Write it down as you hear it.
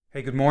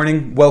Hey, good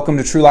morning. Welcome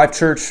to True Life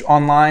Church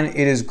Online.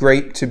 It is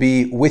great to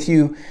be with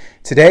you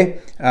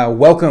today.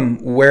 Welcome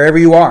wherever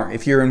you are.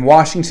 If you're in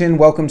Washington,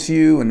 welcome to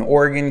you. In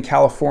Oregon,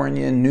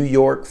 California, New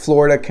York,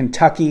 Florida,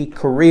 Kentucky,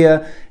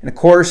 Korea, and of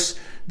course,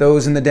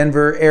 those in the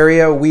Denver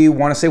area, we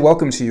want to say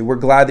welcome to you. We're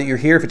glad that you're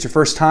here. If it's your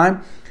first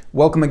time,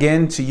 welcome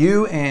again to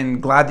you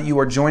and glad that you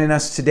are joining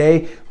us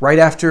today. Right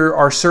after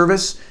our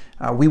service,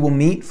 we will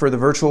meet for the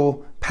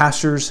virtual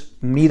pastors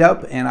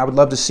meetup, and I would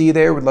love to see you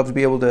there. Would love to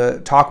be able to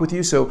talk with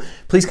you. So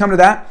please come to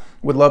that.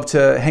 Would love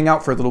to hang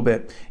out for a little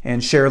bit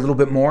and share a little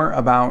bit more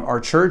about our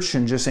church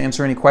and just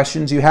answer any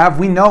questions you have.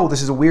 We know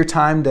this is a weird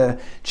time to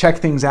check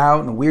things out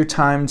and a weird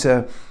time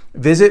to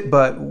visit,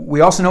 but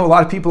we also know a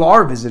lot of people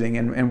are visiting,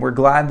 and we're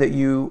glad that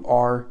you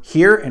are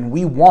here, and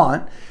we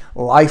want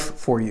life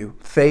for you,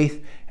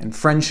 faith and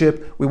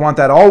friendship. We want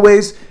that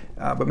always,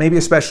 but maybe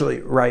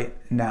especially right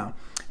now.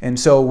 And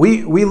so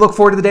we look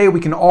forward to the day we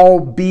can all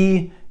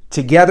be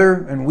together,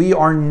 and we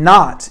are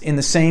not in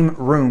the same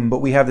room, but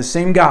we have the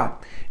same God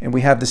and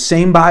we have the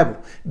same Bible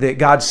that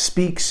God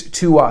speaks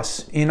to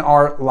us in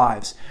our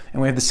lives.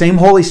 And we have the same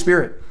Holy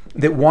Spirit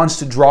that wants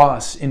to draw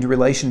us into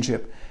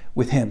relationship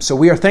with Him. So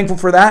we are thankful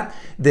for that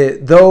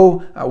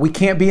though we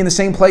can't be in the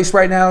same place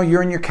right now,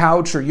 you're in your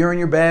couch or you're in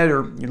your bed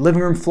or your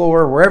living room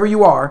floor, or wherever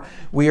you are,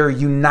 we are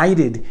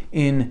united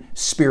in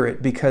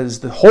spirit because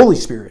the Holy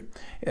Spirit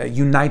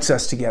unites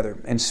us together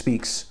and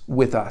speaks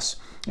with us.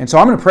 And so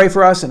I'm going to pray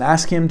for us and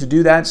ask Him to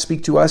do that,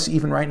 speak to us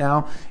even right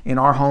now in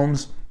our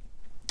homes,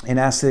 and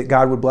ask that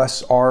God would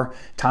bless our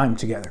time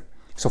together.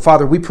 So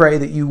Father, we pray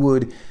that you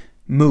would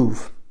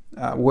move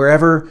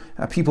wherever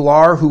people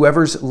are,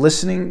 whoever's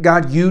listening.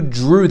 God, you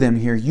drew them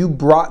here. You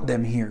brought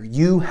them here.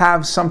 You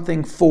have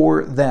something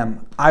for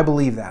them. I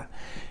believe that.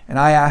 And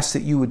I ask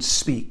that you would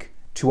speak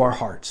to our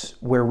hearts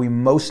where we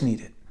most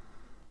need it.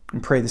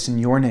 And pray this in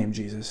your name,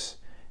 Jesus.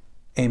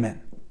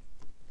 Amen.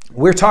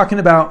 We're talking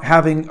about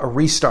having a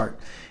restart.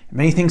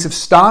 Many things have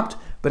stopped,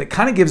 but it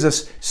kind of gives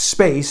us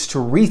space to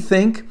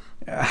rethink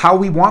how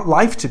we want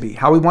life to be,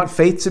 how we want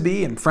faith to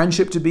be, and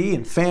friendship to be,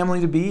 and family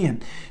to be,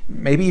 and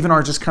maybe even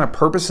our just kind of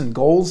purpose and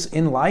goals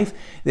in life,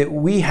 that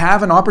we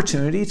have an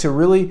opportunity to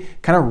really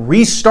kind of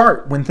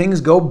restart when things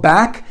go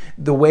back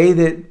the way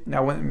that,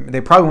 now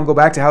they probably won't go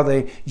back to how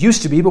they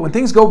used to be, but when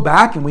things go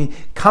back and we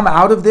come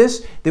out of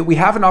this, that we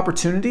have an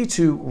opportunity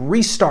to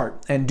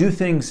restart and do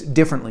things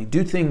differently,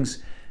 do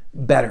things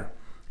better.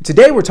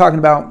 Today we're talking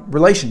about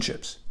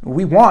relationships.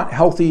 We want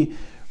healthy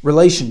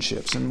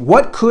relationships. And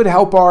what could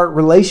help our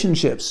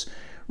relationships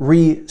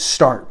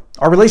restart?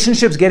 Our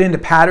relationships get into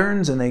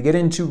patterns and they get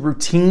into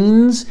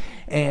routines,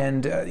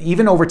 and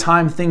even over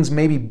time things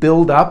maybe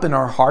build up in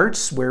our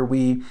hearts where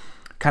we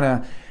kind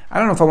of, I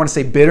don't know if I want to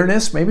say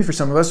bitterness, maybe for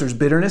some of us there's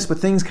bitterness, but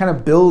things kind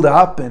of build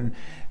up and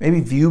maybe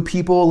view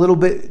people a little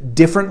bit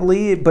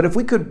differently. But if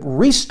we could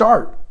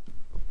restart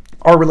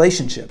our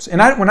relationships. And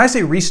when I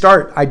say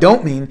restart, I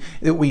don't mean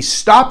that we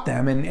stop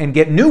them and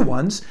get new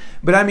ones,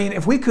 but I mean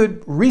if we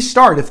could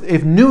restart,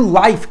 if new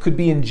life could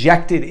be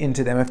injected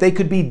into them, if they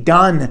could be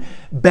done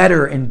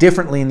better and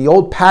differently, and the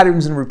old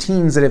patterns and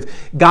routines that have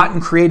gotten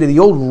created, the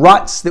old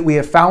ruts that we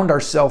have found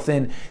ourselves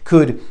in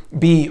could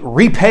be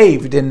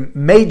repaved and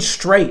made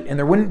straight, and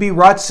there wouldn't be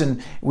ruts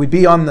and we'd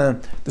be on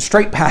the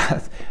straight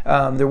path.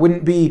 There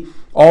wouldn't be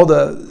all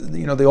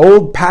the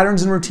old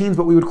patterns and routines,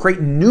 but we would create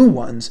new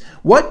ones.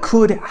 What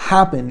could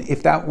happen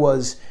if that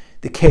was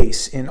the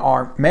case in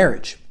our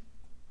marriage,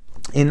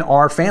 in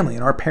our family,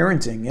 in our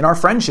parenting, in our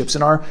friendships,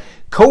 in our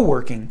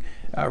co-working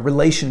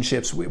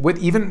relationships,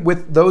 even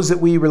with those that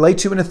we relate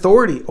to in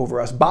authority over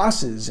us,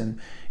 bosses, and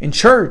in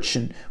church?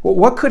 And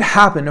what could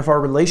happen if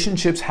our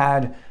relationships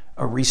had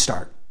a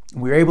restart?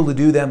 We were able to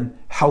do them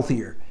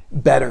healthier,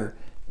 better,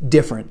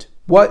 different.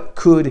 What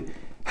could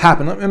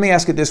happen? Let me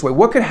ask it this way.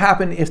 What could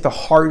happen if the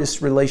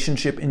hardest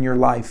relationship in your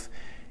life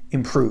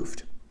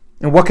improved?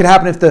 And what could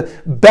happen if the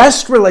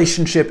best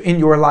relationship in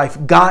your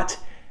life got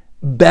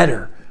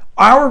better?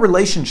 Our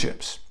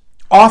relationships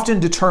often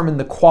determine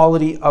the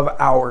quality of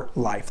our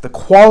life. The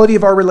quality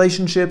of our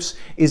relationships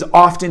is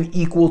often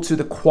equal to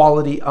the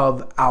quality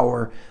of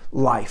our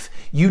life.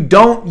 You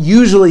don't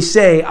usually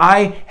say,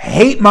 I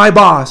hate my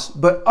boss,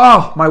 but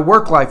my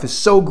work life is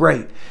so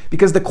great.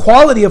 Because the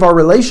quality of our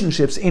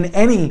relationships in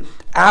any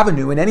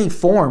avenue, in any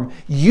form,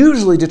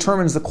 usually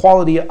determines the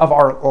quality of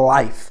our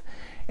life.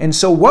 And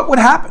so what would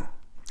happen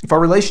if our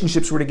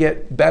relationships were to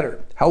get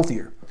better,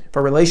 healthier? If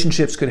our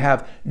relationships could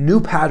have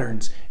new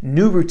patterns,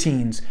 new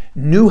routines,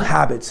 new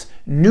habits,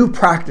 new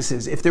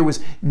practices, if there was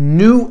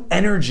new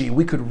energy,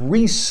 we could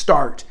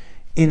restart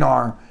in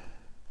our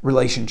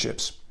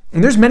relationships.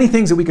 And there's many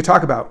things that we could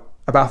talk about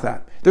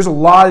that. There's a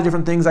lot of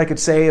different things I could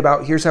say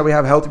about here's how we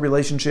have healthy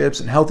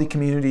relationships and healthy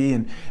community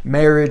and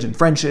marriage and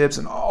friendships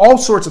and all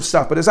sorts of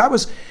stuff. But as I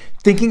was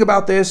thinking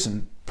about this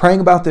and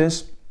praying about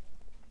this,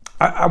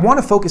 I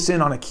want to focus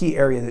in on a key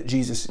area that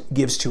Jesus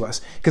gives to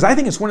us, because I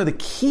think it's one of the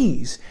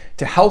keys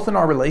to health in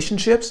our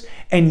relationships,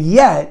 and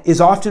yet is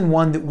often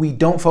one that we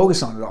don't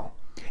focus on at all.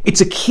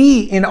 It's a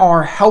key in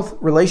our health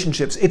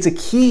relationships. It's a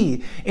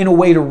key in a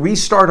way to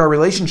restart our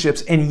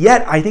relationships. And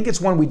yet, I think it's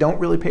one we don't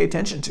really pay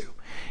attention to.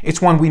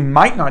 It's one we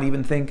might not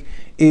even think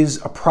is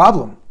a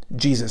problem,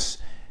 Jesus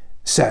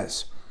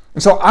says.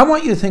 And so I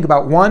want you to think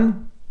about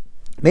one,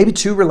 maybe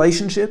two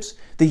relationships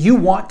that you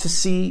want to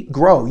see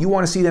grow. You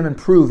want to see them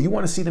improve. You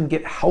want to see them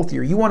get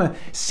healthier. You want to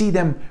see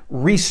them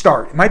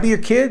restart. It might be your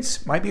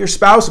kids, it might be your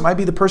spouse, it might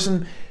be the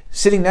person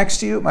sitting next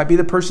to you, it might be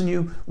the person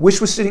you wish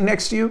was sitting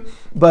next to you.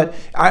 But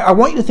I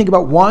want you to think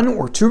about one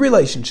or two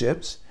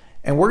relationships,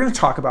 and we're going to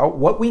talk about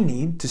what we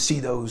need to see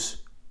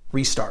those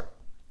restart.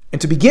 And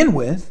to begin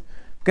with,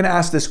 I'm going to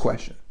ask this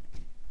question.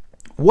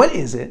 What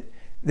is it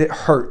that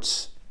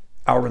hurts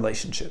our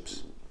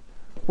relationships?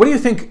 What do you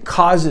think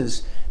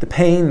causes the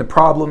pain, the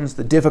problems,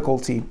 the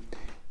difficulty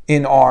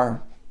in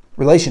our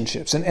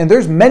relationships? And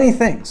there's many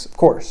things, of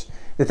course,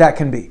 that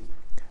can be.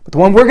 But the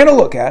one we're going to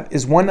look at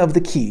is one of the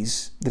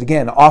keys that,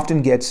 again,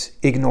 often gets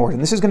ignored.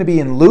 And this is going to be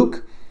in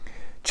Luke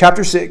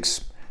chapter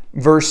 6,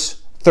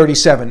 verse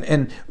 37.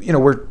 And,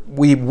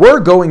 we were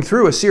going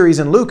through a series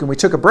in Luke and we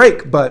took a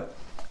break, but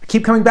I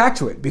keep coming back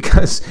to it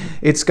because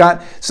it's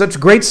got such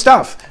great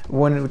stuff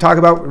when we talk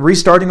about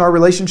restarting our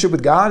relationship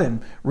with God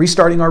and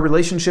restarting our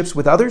relationships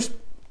with others.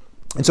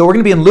 And so we're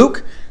going to be in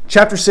Luke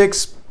chapter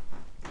 6,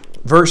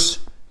 verse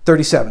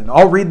 37.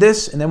 I'll read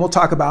this and then we'll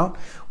talk about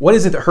what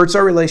is it that hurts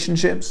our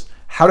relationships,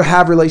 how to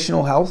have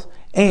relational health,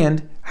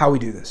 and how we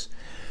do this.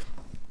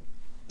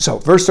 So,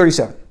 verse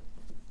 37.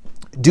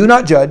 Do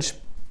not judge,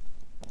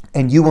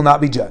 and you will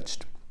not be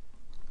judged.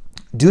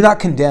 Do not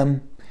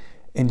condemn,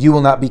 and you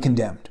will not be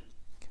condemned.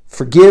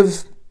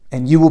 Forgive,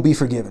 and you will be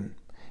forgiven.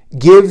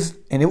 Give,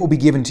 and it will be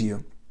given to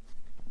you.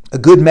 A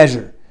good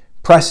measure,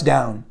 pressed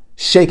down,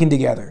 shaken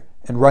together,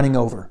 and running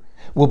over,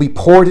 will be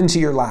poured into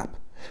your lap.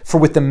 For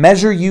with the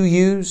measure you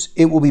use,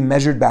 it will be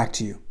measured back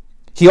to you.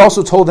 He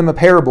also told them a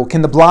parable.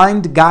 Can the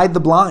blind guide the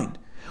blind?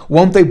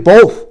 Won't they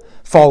both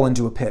fall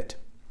into a pit?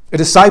 A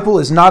disciple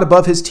is not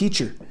above his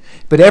teacher,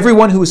 but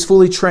everyone who is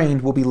fully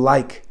trained will be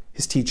like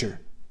his teacher.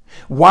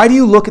 Why do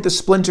you look at the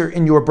splinter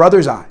in your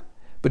brother's eye,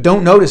 but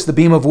don't notice the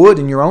beam of wood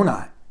in your own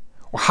eye?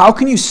 Or how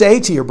can you say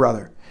to your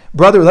brother,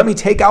 Brother, let me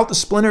take out the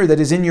splinter that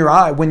is in your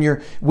eye, when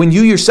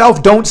you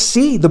yourself don't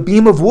see the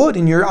beam of wood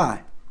in your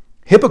eye?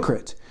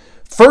 Hypocrite,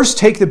 first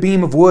take the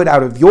beam of wood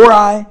out of your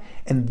eye,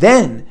 and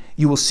then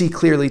you will see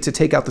clearly to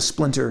take out the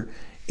splinter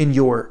in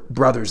your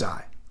brother's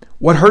eye.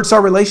 What hurts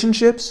our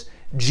relationships?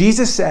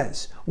 Jesus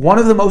says one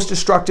of the most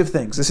destructive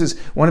things. This is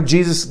one of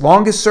Jesus'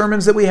 longest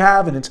sermons that we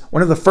have, and it's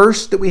one of the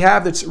first that we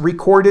have that's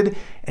recorded.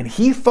 And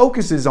he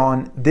focuses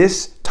on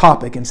this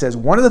topic and says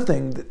one of the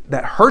things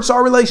that hurts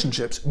our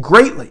relationships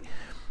greatly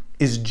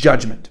is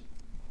judgment.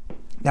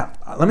 Now,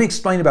 let me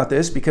explain about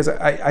this because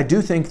I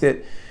do think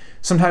that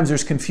sometimes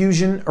there's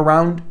confusion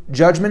around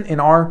judgment in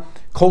our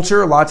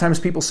culture. A lot of times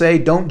people say,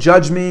 don't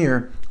judge me,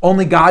 or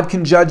only God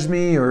can judge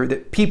me, or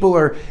that people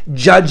are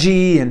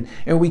judgy.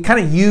 And we kind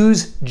of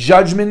use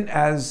judgment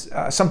as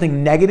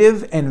something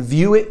negative and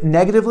view it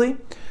negatively.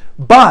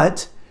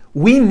 But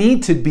we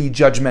need to be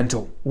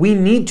judgmental. We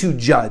need to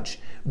judge.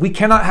 We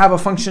cannot have a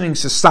functioning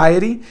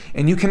society,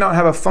 and you cannot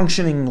have a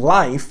functioning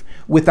life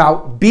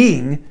without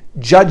being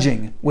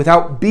judging,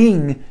 without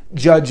being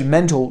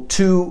judgmental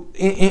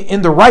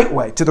in the right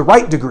way, to the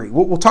right degree.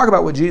 We'll talk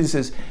about what Jesus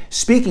is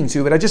speaking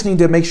to, but I just need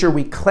to make sure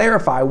we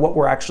clarify what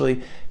we're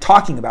actually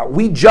talking about.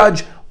 We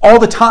judge all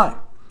the time.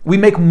 We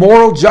make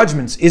moral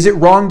judgments. Is it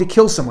wrong to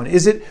kill someone?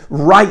 Is it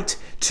right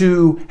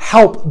to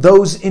help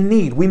those in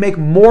need? We make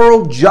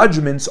moral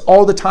judgments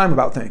all the time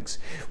about things.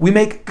 We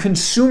make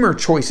consumer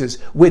choices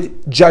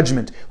with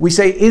judgment. We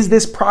say, is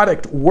this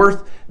product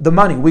worth the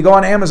money? We go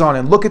on Amazon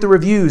and look at the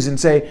reviews and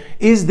say,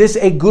 is this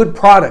a good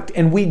product?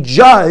 And we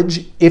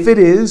judge if it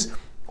is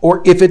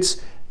or if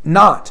it's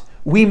not.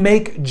 We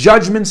make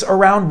judgments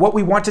around what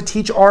we want to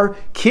teach our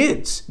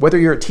kids. Whether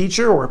you're a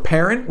teacher or a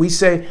parent, we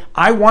say,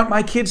 I want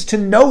my kids to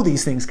know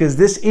these things because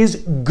this is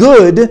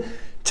good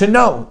to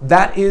know.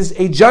 That is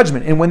a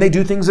judgment. And when they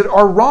do things that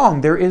are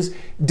wrong, there is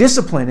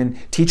discipline, and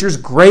teachers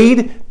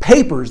grade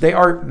papers. They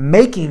are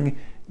making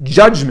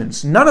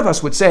judgments. None of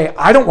us would say,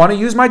 I don't want to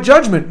use my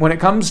judgment when it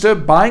comes to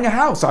buying a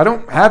house. I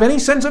don't have any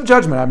sense of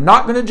judgment. I'm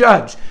not going to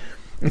judge.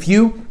 If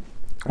you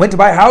went to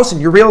buy a house and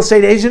your real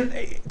estate agent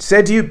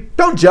said to you,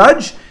 don't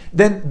judge,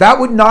 then that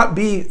would not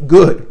be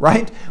good,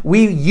 right?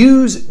 We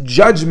use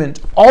judgment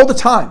all the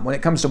time when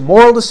it comes to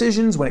moral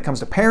decisions, when it comes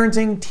to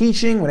parenting,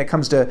 teaching, when it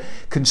comes to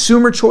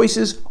consumer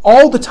choices.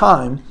 All the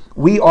time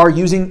we are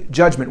using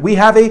judgment. We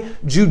have a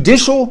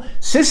judicial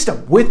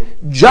system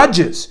with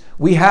judges.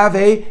 We have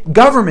a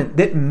government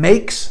that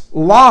makes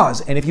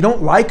laws. And if you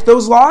don't like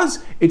those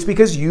laws, it's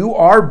because you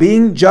are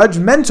being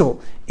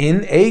judgmental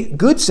in a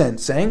good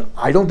sense, saying,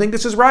 I don't think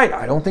this is right.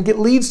 I don't think it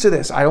leads to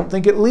this. I don't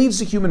think it leads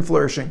to human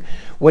flourishing.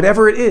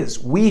 Whatever it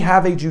is, we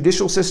have a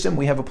judicial system.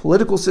 We have a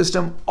political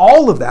system.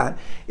 All of that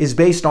is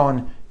based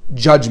on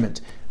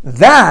judgment.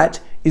 That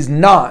is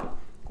not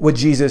what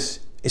Jesus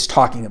is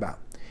talking about.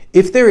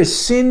 If there is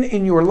sin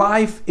in your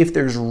life, if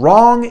there's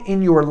wrong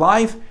in your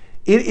life,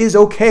 it is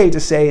okay to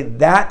say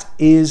that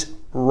is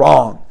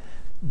wrong.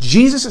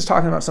 Jesus is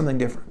talking about something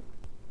different.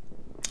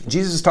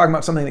 Jesus is talking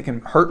about something that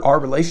can hurt our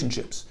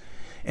relationships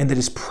and that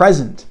is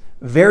present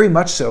very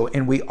much so,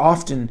 and we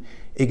often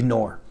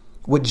ignore.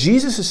 What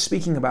Jesus is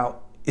speaking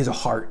about is a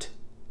heart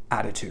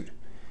attitude.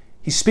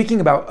 He's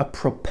speaking about a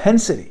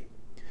propensity,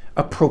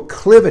 a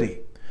proclivity,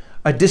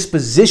 a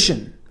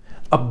disposition,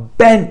 a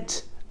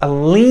bent, a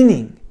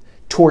leaning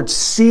towards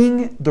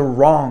seeing the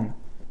wrong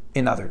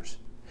in others.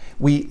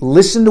 We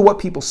listen to what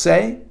people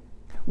say,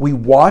 we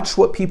watch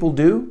what people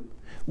do,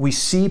 we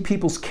see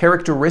people's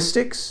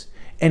characteristics,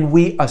 and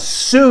we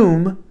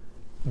assume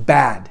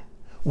bad.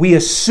 We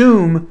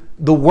assume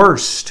the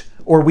worst,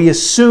 or we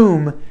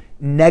assume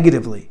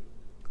negatively.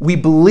 We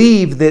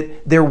believe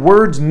that their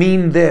words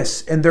mean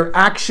this and their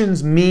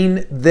actions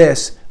mean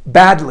this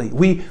badly.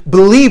 We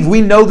believe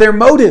we know their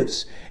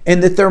motives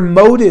and that their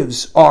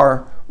motives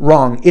are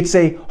wrong. It's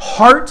a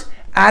heart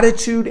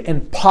attitude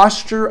and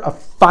posture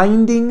of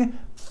finding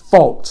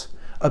fault,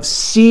 of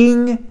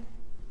seeing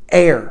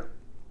error.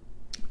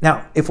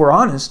 Now, if we're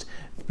honest,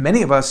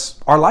 many of us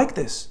are like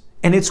this,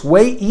 and it's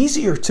way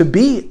easier to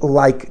be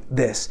like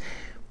this.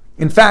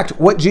 In fact,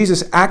 what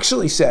Jesus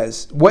actually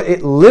says, what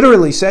it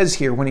literally says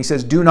here when he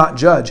says, do not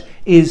judge,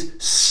 is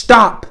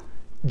stop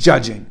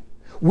judging,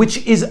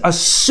 which is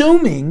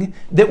assuming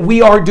that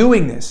we are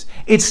doing this.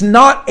 It's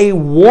not a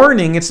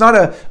warning. It's not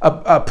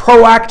a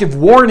proactive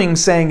warning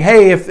saying,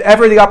 hey, if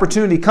ever the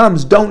opportunity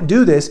comes, don't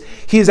do this.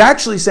 He is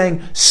actually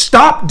saying,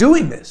 stop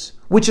doing this,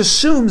 which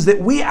assumes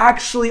that we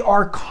actually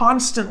are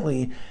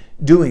constantly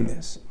doing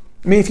this.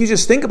 I mean, if you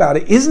just think about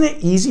it, isn't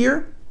it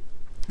easier?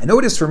 I know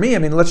it is for me. I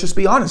mean, let's just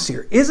be honest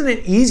here. Isn't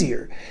it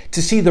easier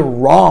to see the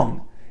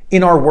wrong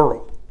in our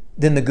world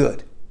than the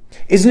good?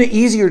 Isn't it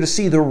easier to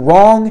see the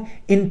wrong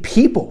in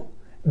people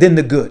than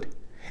the good?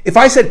 If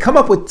I said, come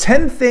up with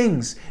 10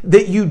 things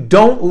that you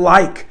don't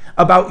like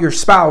about your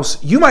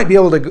spouse, you might be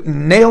able to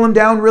nail them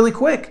down really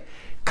quick.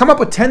 Come up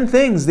with 10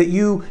 things that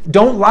you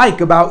don't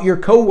like about your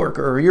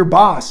coworker or your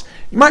boss.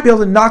 You might be able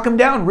to knock them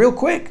down real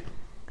quick.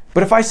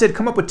 But if I said,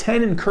 come up with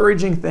 10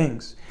 encouraging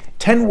things,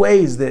 10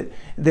 ways that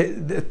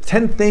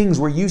 10 things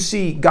where you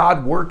see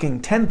God working,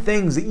 10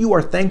 things that you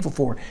are thankful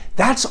for,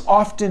 that's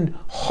often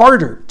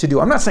harder to do.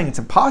 I'm not saying it's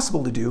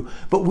impossible to do,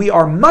 but we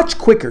are much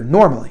quicker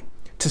normally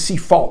to see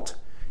fault,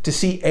 to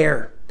see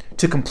error,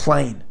 to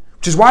complain,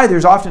 which is why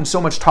there's often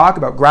so much talk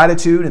about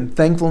gratitude and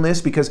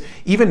thankfulness, because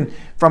even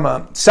from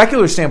a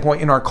secular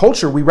standpoint in our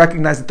culture, we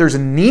recognize that there's a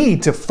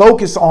need to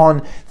focus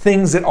on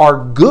things that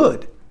are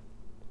good.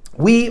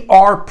 We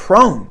are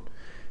prone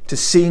to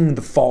seeing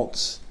the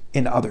faults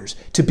in others.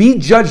 To be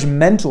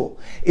judgmental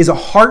is a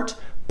heart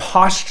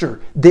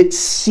posture that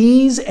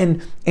sees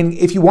and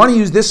if you want to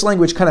use this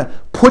language, kind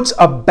of puts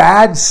a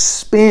bad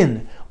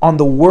spin on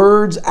the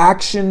words,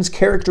 actions,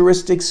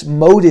 characteristics,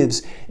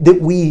 motives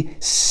that we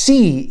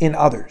see in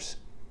others.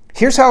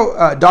 Here's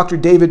how Dr.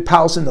 David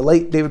Powlison, the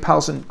late David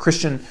Powlison,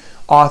 Christian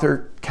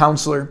author,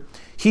 counselor,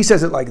 he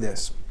says it like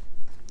this.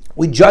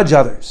 We judge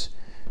others,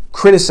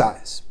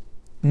 criticize,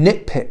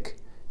 nitpick,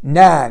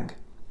 nag,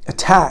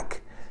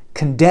 attack,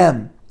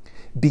 condemn,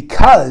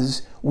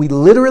 because we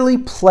literally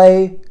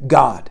play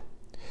God.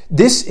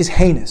 This is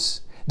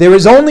heinous. There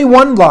is only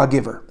one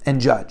lawgiver and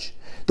judge,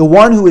 the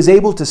one who is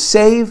able to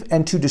save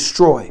and to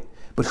destroy.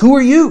 But who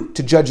are you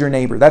to judge your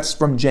neighbor? That's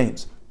from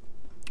James.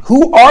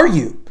 Who are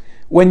you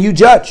when you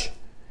judge?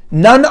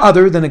 None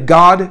other than a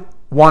God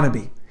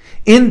wannabe.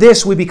 In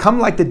this, we become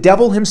like the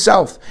devil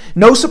himself.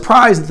 No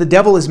surprise that the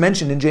devil is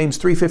mentioned in James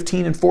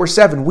 3:15 and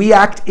 4:7. We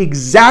act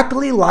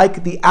exactly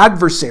like the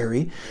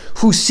adversary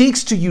who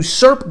seeks to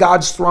usurp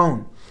God's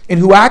throne and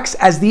who acts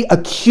as the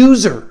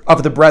accuser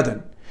of the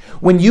brethren.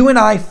 When you and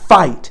I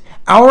fight,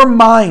 our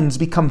minds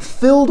become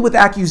filled with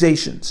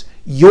accusations.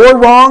 Your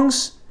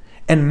wrongs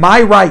and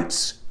my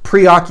rights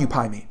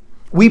preoccupy me.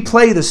 We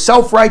play the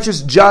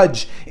self-righteous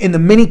judge in the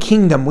mini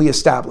kingdom we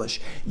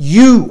establish.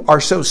 You are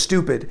so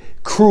stupid,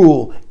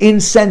 cruel,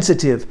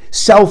 insensitive,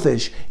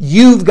 selfish.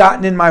 You've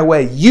gotten in my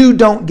way. You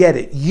don't get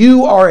it.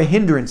 You are a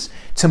hindrance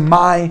to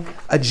my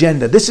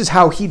agenda. This is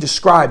how he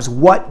describes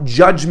what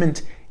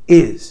judgment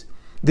is.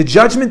 The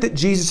judgment that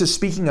Jesus is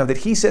speaking of, that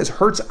he says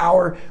hurts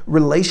our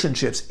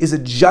relationships, is a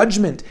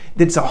judgment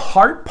that's a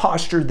heart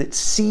posture that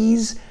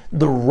sees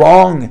the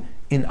wrong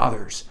in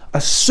others,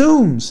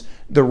 assumes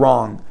the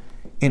wrong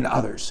in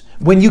others.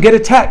 When you get a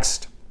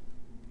text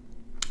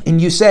and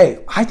you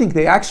say, I think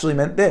they actually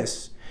meant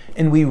this,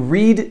 and we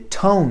read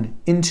tone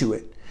into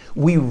it.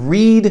 We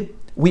read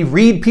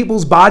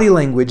people's body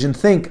language and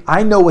think,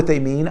 I know what they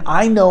mean.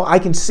 I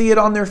can see it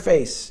on their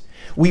face.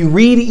 We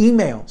read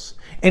emails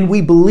and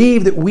we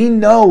believe that we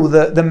know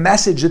the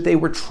message that they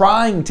were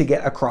trying to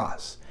get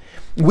across.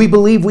 We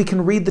believe we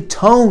can read the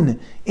tone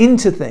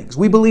into things.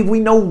 We believe we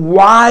know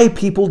why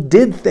people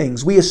did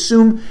things. We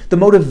assume the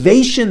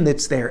motivation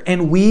that's there,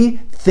 and we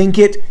think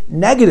it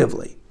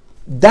negatively.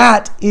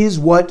 That is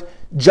what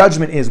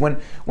judgment is. When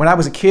I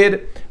was a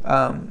kid,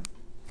 I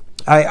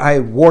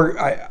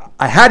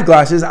I had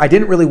glasses. I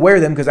didn't really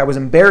wear them because I was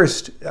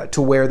embarrassed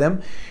to wear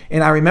them.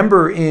 And I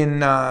remember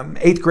in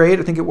 8th grade,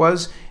 I think it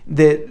was,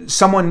 that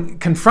someone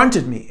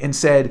confronted me and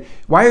said,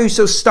 "Why are you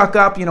so stuck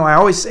up? I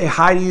always say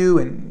hi to you,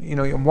 and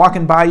I'm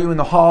walking by you in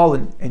the hall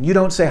and you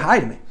don't say hi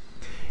to me."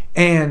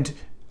 And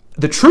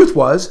the truth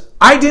was,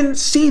 I didn't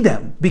see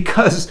them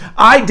because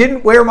I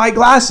didn't wear my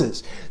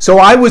glasses. So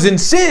I was in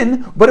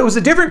sin, but it was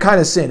a different kind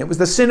of sin. It was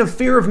the sin of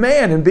fear of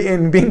man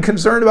and being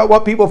concerned about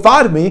what people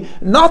thought of me,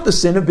 not the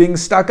sin of being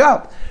stuck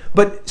up.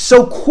 But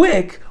so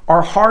quick,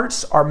 our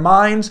hearts, our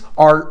minds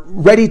are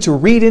ready to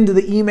read into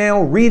the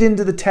email, read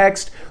into the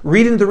text,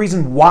 read into the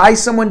reason why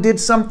someone did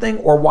something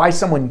or why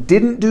someone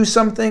didn't do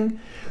something,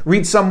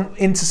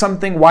 into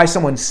something, why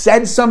someone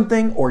said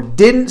something or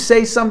didn't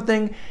say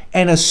something,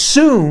 and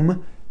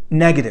assume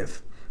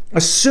negative.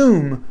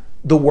 Assume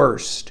the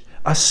worst.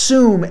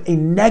 Assume a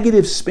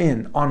negative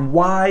spin on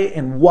why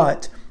and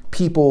what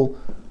people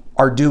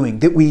are doing.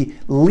 That we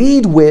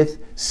lead with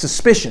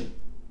suspicion,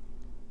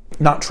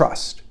 not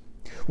trust.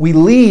 We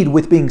lead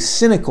with being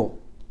cynical,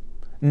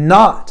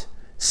 not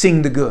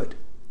seeing the good.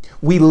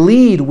 We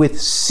lead with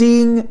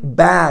seeing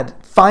bad,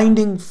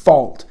 finding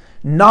fault,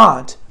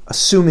 not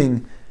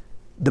assuming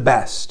the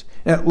best.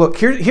 Now, look,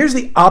 here's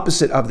the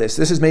opposite of this.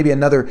 This is maybe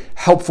another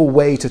helpful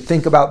way to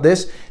think about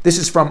this. This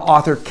is from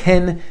author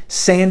Ken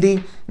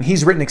Sande.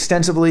 He's written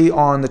extensively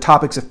on the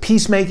topics of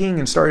peacemaking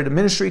and started a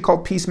ministry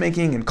called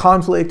Peacemaking and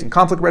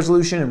conflict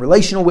resolution and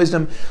relational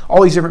wisdom,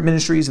 all these different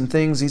ministries and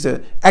things. He's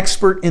an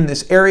expert in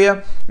this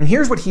area. And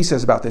here's what he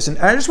says about this. And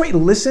I just want you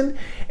to listen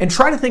and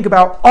try to think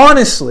about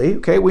honestly,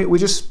 okay, we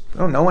just,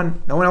 no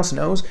one else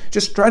knows.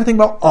 Just try to think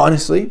about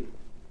honestly,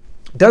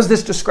 does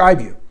this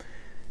describe you?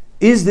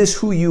 Is this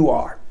who you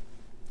are?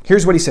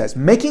 Here's what he says.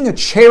 Making a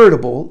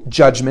charitable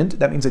judgment,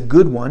 that means a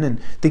good one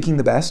and thinking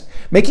the best.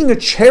 Making a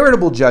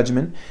charitable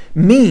judgment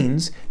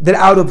means that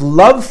out of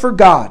love for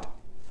God,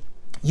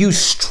 you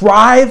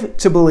strive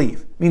to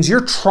believe. It means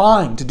you're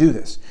trying to do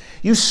this.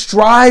 You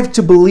strive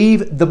to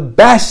believe the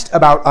best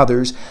about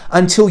others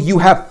until you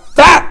have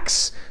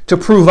facts to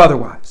prove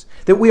otherwise.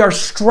 That we are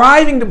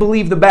striving to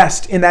believe the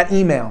best in that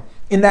email,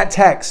 in that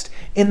text,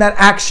 in that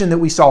action that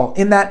we saw,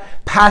 in that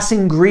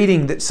passing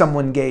greeting that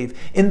someone gave,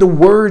 in the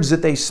words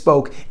that they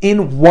spoke,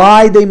 in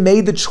why they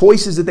made the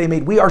choices that they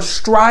made. We are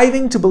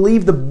striving to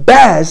believe the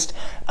best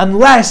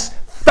unless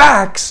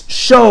facts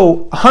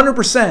show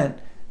 100%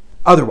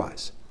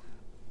 otherwise.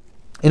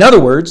 In other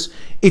words,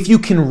 if you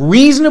can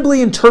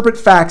reasonably interpret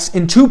facts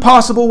in two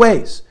possible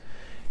ways,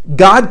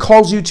 God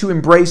calls you to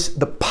embrace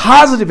the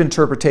positive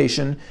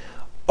interpretation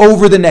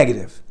over the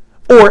negative.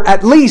 Or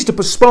at least to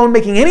postpone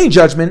making any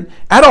judgment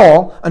at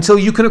all until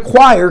you can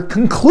acquire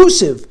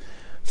conclusive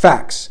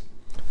facts.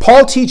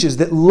 Paul teaches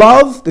that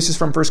love, this is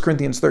from 1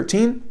 Corinthians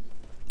 13,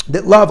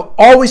 that love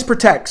always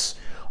protects,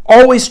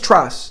 always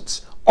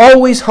trusts,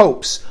 always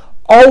hopes,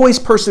 always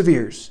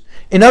perseveres.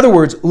 In other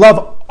words,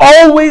 love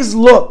always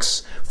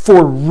looks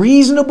for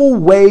reasonable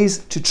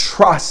ways to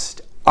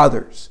trust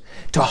others,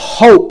 to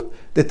hope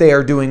that they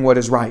are doing what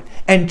is right,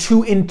 and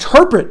to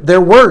interpret their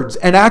words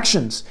and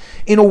actions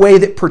in a way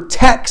that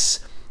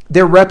protects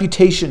their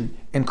reputation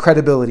and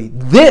credibility.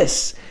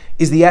 This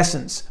is the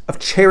essence of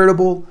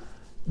charitable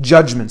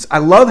judgments. I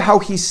love how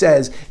he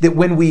says that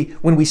when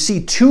we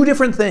see two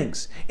different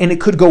things, and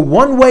it could go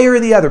one way or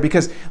the other,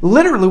 because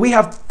literally we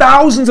have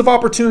thousands of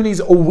opportunities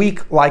a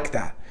week like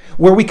that,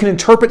 where we can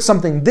interpret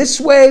something this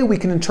way, we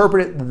can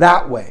interpret it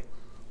that way.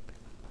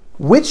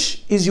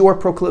 Which is your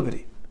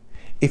proclivity?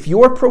 If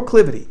your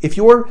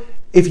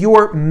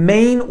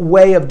main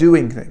way of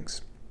doing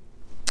things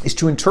is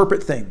to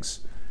interpret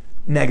things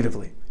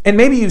negatively, and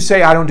maybe you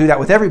say, I don't do that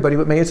with everybody,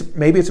 but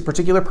maybe it's a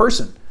particular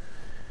person,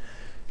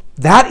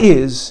 that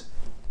is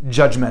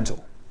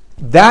judgmental.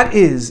 That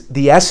is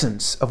the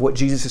essence of what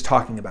Jesus is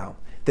talking about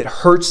that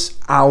hurts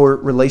our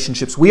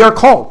relationships. We are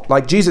called,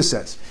 like Jesus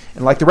says,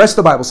 and like the rest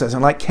of the Bible says,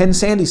 and like Ken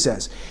Sande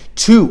says,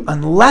 to,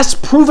 unless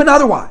proven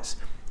otherwise,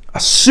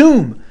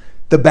 assume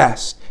the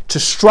best, to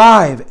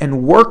strive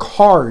and work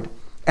hard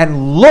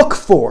and look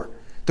for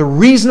the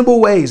reasonable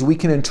ways we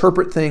can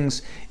interpret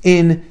things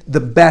in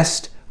the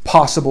best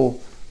possible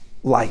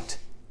light.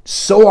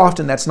 So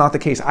often that's not the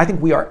case. I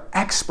think we are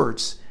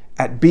experts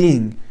at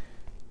being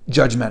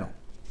judgmental.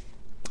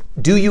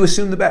 Do you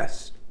assume the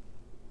best?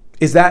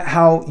 Is that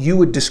how you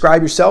would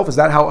describe yourself? Is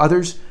that how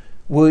others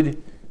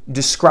would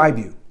describe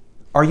you?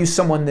 Are you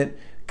someone that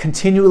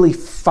continually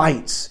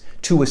fights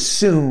to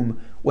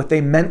assume what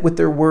they meant with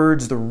their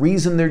words, the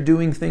reason they're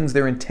doing things,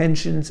 their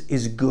intentions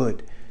is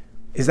good?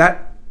 Is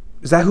that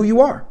who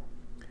you are?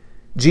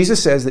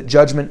 Jesus says that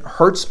judgment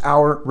hurts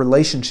our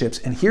relationships.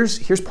 And here's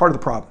part of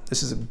the problem.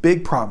 This is a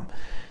big problem.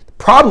 The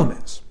problem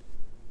is,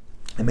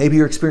 and maybe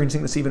you're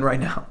experiencing this even right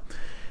now,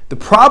 the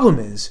problem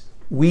is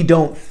we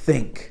don't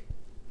think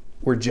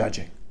we're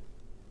judging.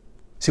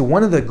 See,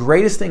 one of the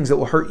greatest things that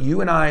will hurt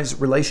you and I's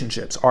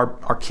relationships,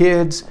 our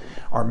kids,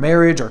 our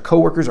marriage, our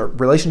coworkers, our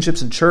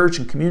relationships in church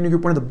and community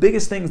group, one of the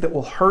biggest things that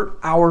will hurt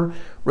our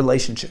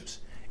relationships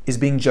is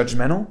being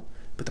judgmental.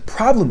 But the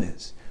problem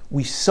is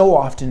we so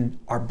often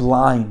are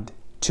blind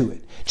to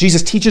it.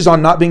 Jesus teaches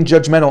on not being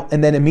judgmental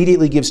and then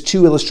immediately gives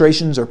 2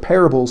 illustrations or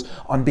parables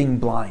on being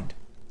blind.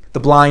 The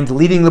blind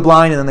leading the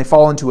blind, and then they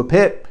fall into a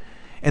pit,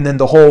 and then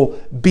the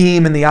whole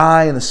beam in the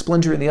eye and the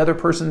splinter in the other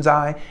person's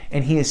eye.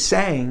 And he is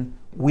saying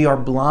we are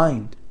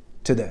blind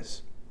to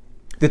this.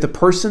 That the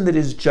person that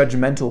is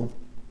judgmental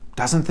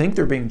doesn't think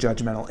they're being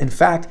judgmental. In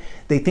fact,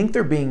 they think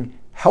they're being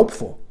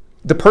helpful.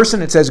 The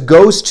person, it says,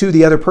 goes to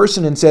the other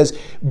person and says,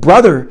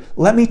 brother,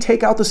 let me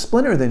take out the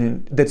splinter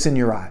that's in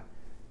your eye.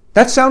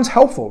 That sounds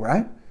helpful,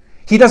 right?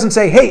 He doesn't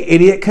say, hey,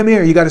 idiot, come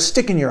here, you got a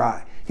stick in your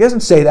eye. He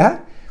doesn't say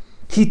that.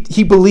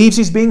 He believes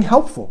he's being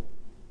helpful.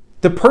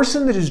 The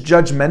person that is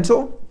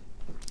judgmental,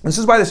 this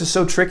is why this is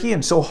so tricky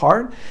and so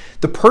hard.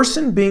 The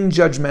person being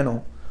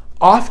judgmental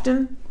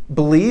often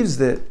believes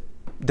that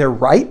they're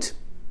right,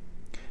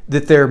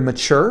 that they're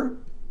mature,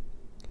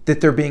 that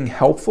they're being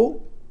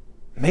helpful,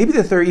 maybe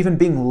that they're even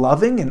being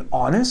loving and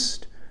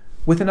honest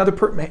with another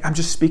person. I'm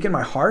just speaking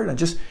my heart. I'm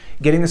just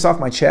getting this off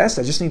my chest.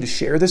 I just need to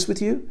share this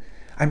with you.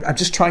 I'm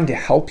just trying to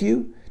help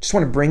you. Just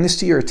want to bring this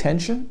to your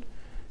attention.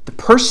 The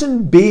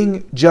person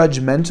being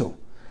judgmental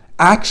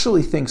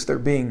actually thinks they're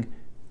being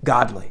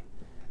godly,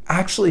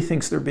 actually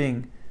thinks they're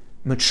being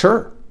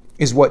mature,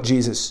 is what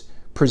Jesus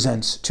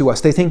presents to us.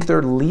 They think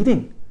they're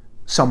leading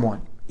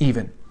someone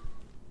even,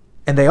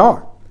 and they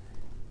are,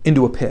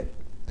 into a pit.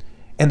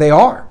 And they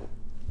are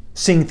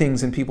seeing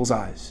things in people's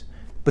eyes.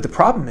 But the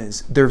problem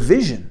is their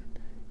vision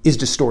is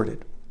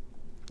distorted.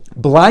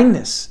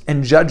 Blindness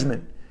and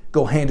judgment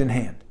go hand in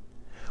hand.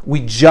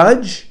 We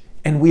judge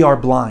and we are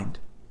blind.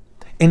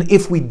 And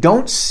if we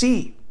don't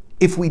see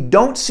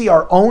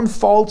our own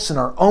faults and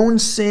our own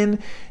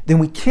sin, then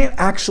we can't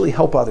actually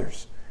help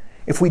others.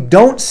 If we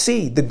don't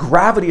see the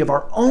gravity of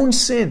our own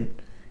sin,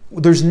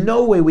 there's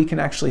no way we can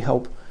actually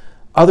help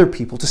other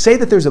people. To say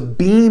that there's a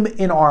beam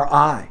in our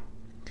eye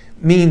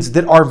means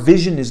that our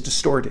vision is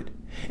distorted.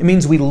 It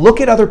means we look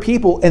at other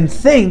people and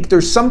think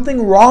there's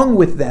something wrong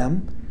with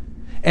them,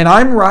 and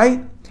I'm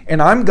right,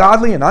 and I'm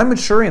godly, and I'm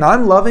mature, and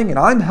I'm loving, and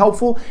I'm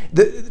helpful,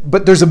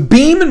 but there's a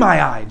beam in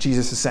my eye,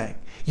 Jesus is saying.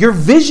 Your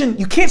vision,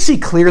 you can't see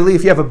clearly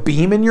if you have a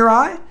beam in your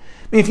eye. I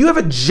mean, if you have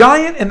a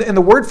giant, and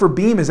the word for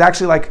beam is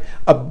actually like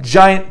a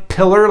giant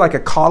pillar, like a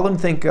column,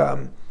 think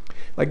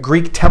like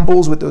Greek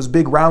temples with those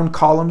big round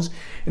columns,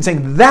 and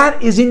saying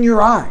that is in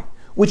your eye,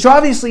 which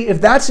obviously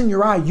if that's in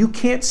your eye, you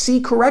can't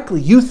see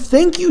correctly. You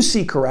think you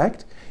see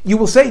correct. You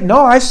will say,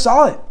 no, I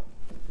saw it.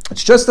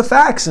 It's just the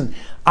facts, and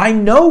I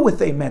know what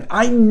they meant.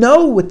 I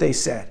know what they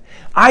said.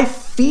 I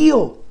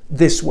feel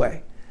this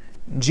way.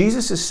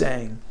 Jesus is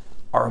saying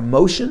our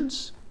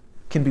emotions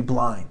can be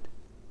blind.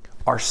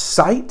 Our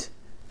sight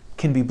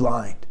can be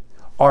blind.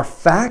 Our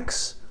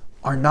facts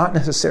are not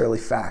necessarily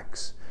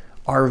facts.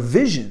 Our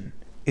vision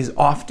is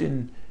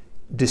often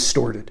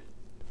distorted.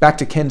 Back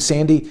to Ken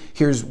Sande,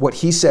 here's what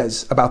he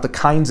says about the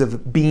kinds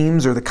of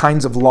beams or the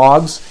kinds of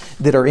logs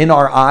that are in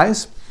our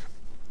eyes.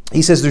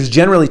 He says there's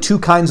generally 2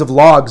 kinds of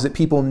logs that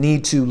people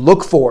need to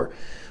look for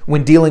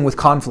when dealing with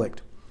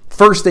conflict.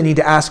 First, they need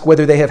to ask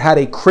whether they have had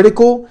a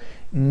critical,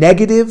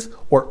 negative,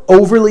 or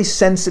overly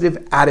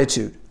sensitive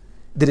attitude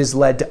that has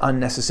led to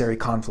unnecessary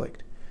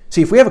conflict.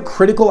 See, if we have a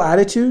critical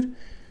attitude,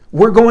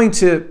 we're going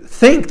to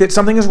think that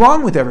something is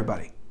wrong with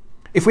everybody.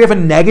 If we have a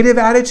negative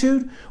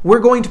attitude, we're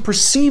going to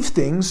perceive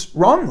things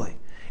wrongly.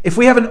 If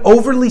we have an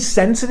overly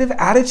sensitive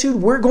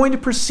attitude, we're going to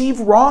perceive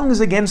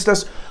wrongs against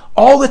us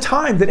all the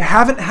time that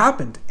haven't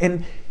happened.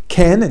 And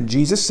Ken and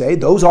Jesus say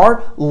those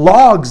are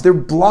logs. They're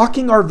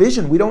blocking our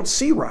vision. We don't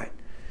see right.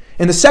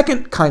 And the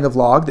second kind of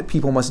log that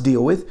people must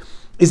deal with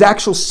is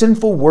actual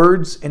sinful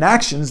words and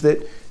actions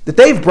that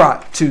they've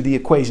brought to the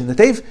equation, that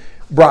they've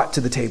brought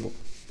to the table.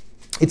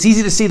 It's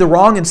easy to see the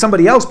wrong in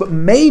somebody else, but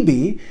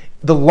maybe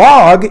the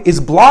log is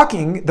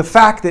blocking the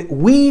fact that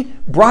we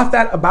brought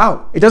that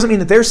about. It doesn't mean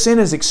that their sin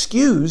is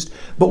excused,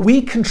 but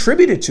we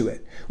contributed to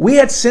it. We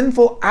had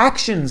sinful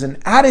actions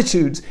and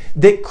attitudes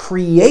that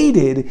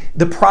created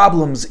the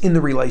problems in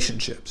the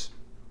relationships.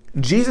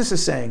 Jesus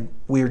is saying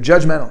we are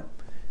judgmental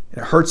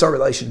and it hurts our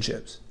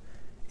relationships.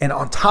 And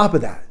on top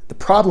of that, the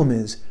problem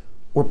is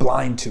we're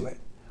blind to it.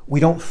 We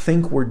don't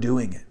think we're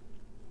doing it.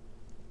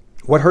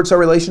 What hurts our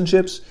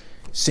relationships?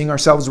 Seeing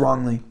ourselves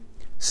wrongly,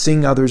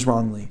 seeing others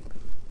wrongly,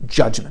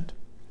 judgment.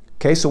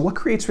 Okay, so what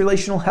creates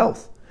relational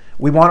health?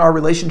 We want our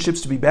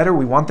relationships to be better.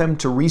 We want them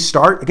to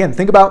restart. Again,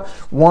 think about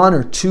 1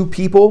 or 2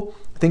 people.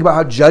 Think about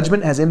how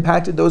judgment has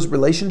impacted those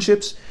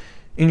relationships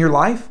in your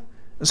life.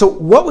 So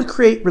what would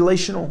create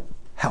relational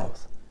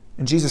health?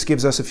 And Jesus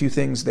gives us a few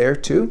things there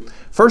too.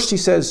 First, he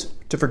says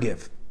to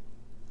forgive.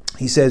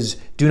 He says,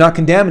 do not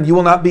condemn and you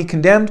will not be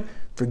condemned.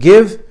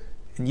 Forgive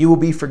and you will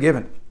be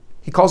forgiven.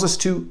 He calls us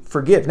to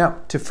forgive.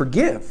 Now, to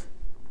forgive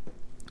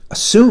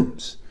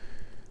assumes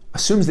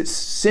that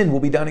sin will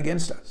be done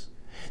against us.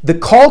 The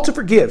call to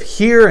forgive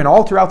here and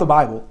all throughout the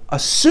Bible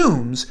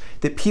assumes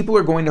that people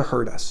are going to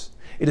hurt us.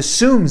 It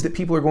assumes that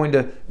people are going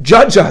to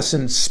judge us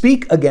and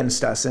speak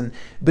against us and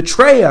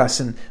betray us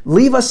and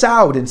leave us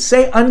out and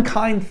say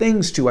unkind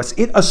things to us.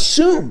 It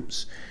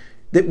assumes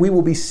that we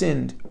will be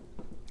sinned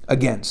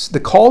against. The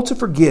call to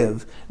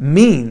forgive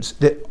means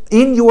that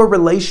in your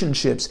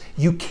relationships,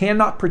 you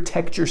cannot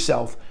protect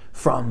yourself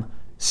from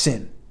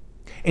sin.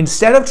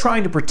 Instead of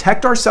trying to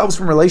protect ourselves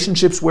from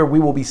relationships where we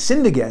will be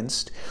sinned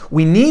against,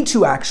 we need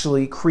to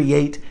actually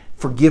create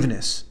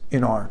forgiveness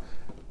in our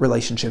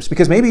relationships.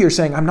 Because maybe you're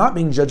saying, I'm not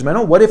being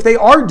judgmental. What if they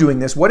are doing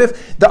this? What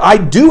if I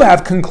do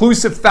have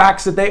conclusive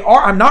facts that they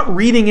are? I'm not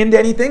reading into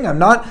anything. I'm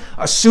not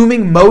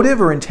assuming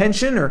motive or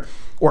intention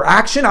or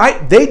action.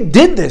 They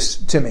did this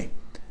to me.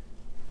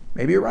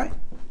 Maybe you're right.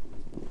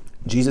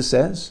 Jesus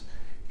says,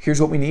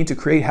 here's what we need to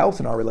create health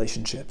in our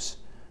relationships.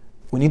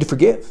 We need to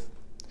forgive.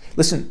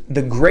 Listen,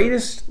 the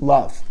greatest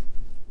love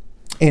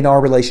in our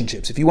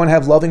relationships, if you want to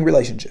have loving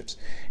relationships,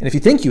 and if you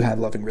think you have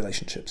loving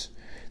relationships,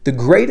 the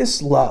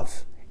greatest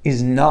love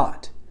is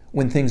not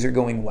when things are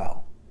going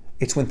well.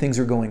 It's when things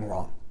are going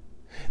wrong.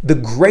 The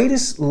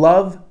greatest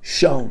love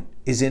shown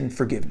is in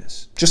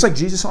forgiveness. Just like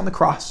Jesus on the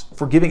cross,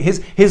 forgiving,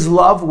 his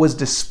love was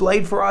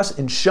displayed for us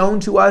and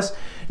shown to us.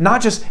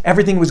 Not just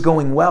everything was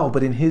going well,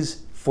 but in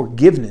his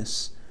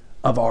forgiveness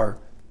of our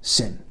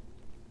sin.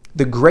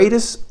 The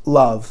greatest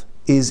love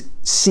is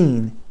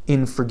seen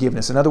in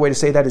forgiveness. Another way to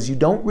say that is you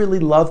don't really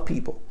love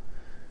people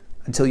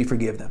until you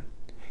forgive them.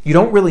 You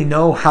don't really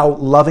know how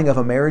loving of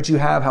a marriage you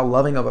have, how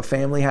loving of a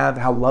family you have,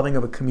 how loving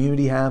of a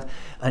community you have,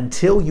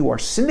 until you are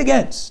sinned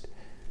against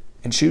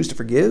and choose to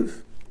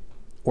forgive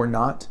or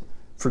not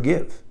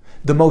forgive.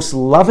 The most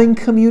loving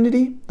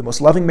community, the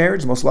most loving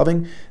marriage, the most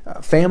loving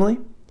family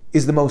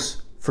is the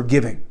most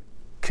forgiving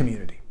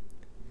community.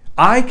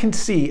 I can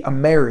see a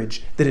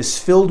marriage that is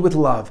filled with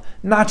love,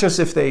 not just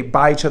if they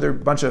buy each other a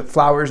bunch of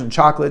flowers and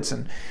chocolates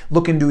and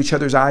look into each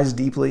other's eyes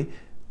deeply,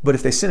 but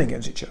if they sin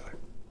against each other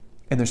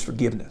and there's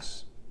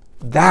forgiveness.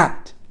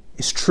 That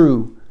is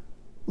true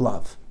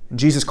love. And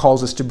Jesus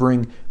calls us to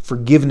bring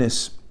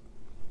forgiveness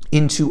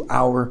into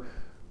our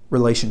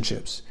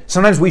relationships.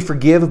 Sometimes we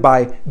forgive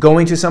by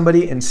going to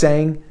somebody and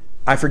saying,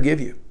 I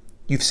forgive you.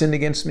 You've sinned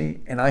against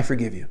me and I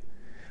forgive you.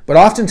 But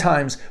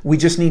oftentimes, we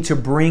just need to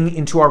bring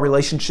into our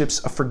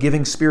relationships a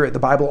forgiving spirit. The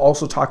Bible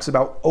also talks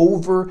about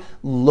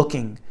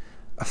overlooking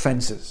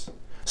offenses.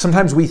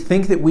 Sometimes we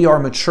think that we are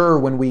mature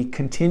when we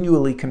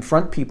continually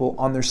confront people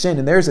on their sin.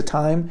 And there's a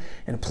time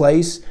and a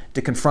place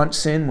to confront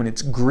sin when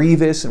it's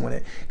grievous and when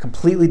it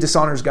completely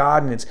dishonors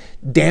God and it's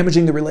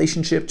damaging the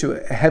relationship to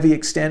a heavy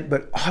extent.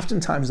 But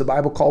oftentimes, the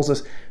Bible calls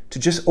us to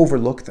just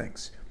overlook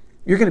things.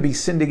 You're going to be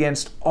sinned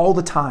against all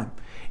the time.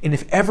 And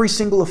if every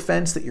single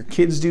offense that your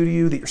kids do to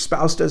you, that your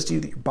spouse does to you,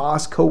 that your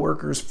boss,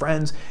 coworkers,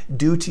 friends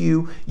do to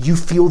you, you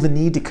feel the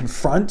need to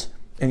confront,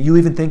 and you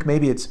even think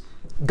maybe it's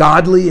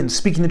godly and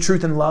speaking the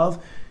truth in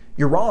love,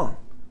 you're wrong.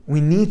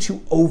 We need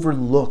to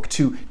overlook,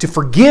 to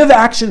forgive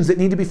actions that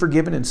need to be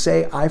forgiven and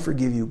say, I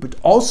forgive you, but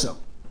also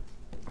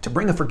to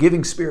bring a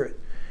forgiving spirit,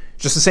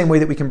 just the same way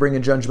that we can bring a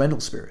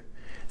judgmental spirit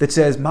that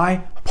says, my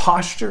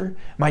posture,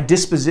 my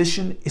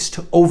disposition is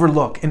to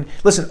overlook. And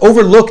listen,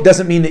 overlook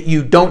doesn't mean that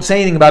you don't say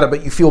anything about it,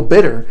 but you feel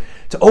bitter.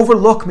 To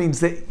overlook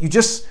means that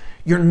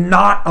you're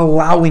not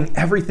allowing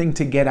everything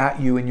to get at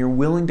you and you're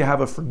willing to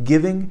have a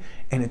forgiving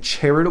and a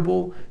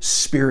charitable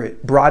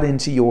spirit brought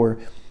into your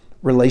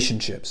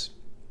relationships.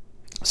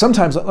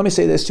 Sometimes, let me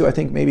say this too, I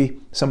think maybe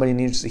somebody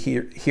needs to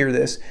hear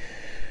this.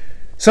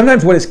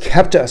 Sometimes what has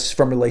kept us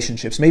from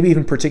relationships, maybe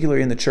even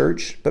particularly in the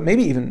church, but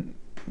maybe even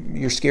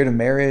you're scared of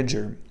marriage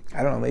or,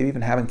 I don't know, maybe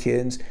even having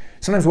kids.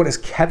 Sometimes what has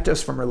kept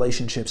us from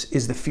relationships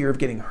is the fear of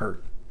getting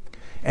hurt.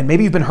 And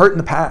maybe you've been hurt in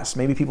the past.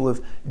 Maybe people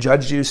have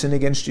judged you, sinned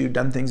against you,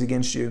 done things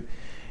against you.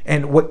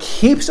 And what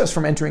keeps us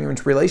from entering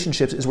into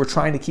relationships is we're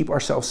trying to keep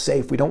ourselves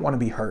safe. We don't want to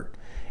be hurt.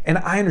 And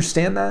I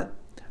understand that.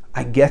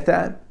 I get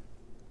that.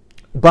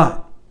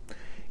 But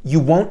you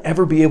won't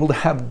ever be able to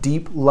have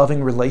deep,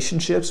 loving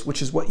relationships,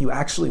 which is what you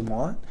actually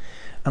want,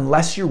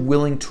 unless you're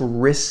willing to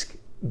risk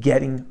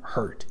getting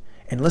hurt.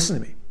 And listen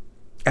to me,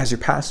 as your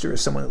pastor,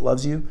 as someone that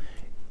loves you,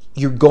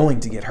 you're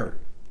going to get hurt.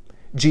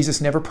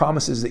 Jesus never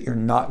promises that you're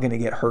not going to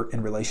get hurt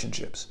in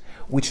relationships,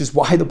 which is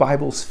why the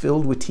Bible's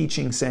filled with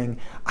teaching saying,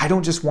 I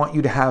don't just want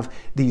you to have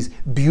these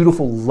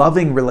beautiful,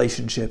 loving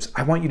relationships.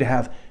 I want you to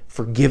have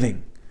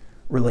forgiving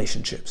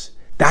relationships.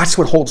 That's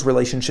what holds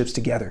relationships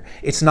together.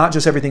 It's not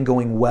just everything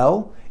going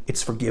well,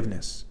 it's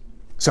forgiveness.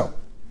 So,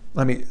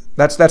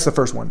 that's the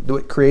first one.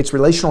 What creates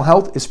relational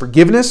health is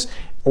forgiveness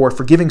or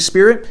forgiving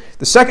spirit.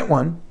 The second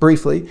one,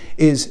 briefly,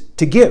 is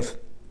to give.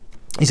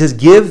 He says,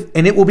 give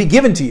and it will be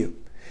given to you,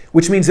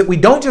 which means that we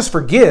don't just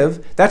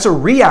forgive. That's a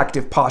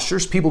reactive posture.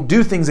 People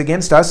do things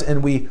against us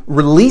and we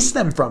release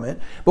them from it,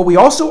 but we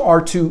also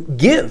are to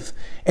give.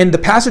 And the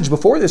passage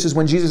before this is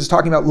when Jesus is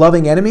talking about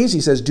loving enemies.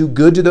 He says, do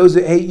good to those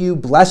that hate you,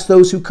 bless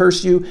those who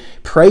curse you,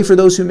 pray for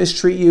those who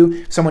mistreat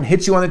you. Someone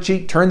hits you on the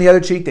cheek, turn the other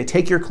cheek, they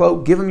take your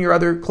cloak, give them your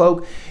other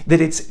cloak. That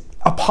it's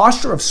a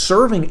posture of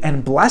serving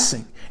and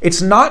blessing.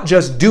 It's not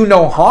just do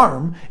no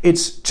harm,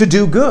 it's to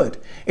do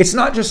good. It's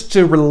not just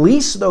to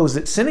release those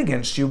that sin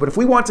against you, but if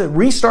we want to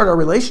restart our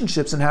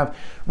relationships and have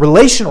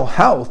relational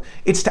health,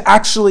 it's to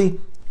actually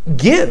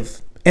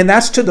give. And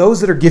that's to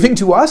those that are giving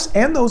to us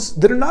and those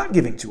that are not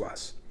giving to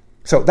us.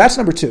 So that's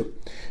number 2.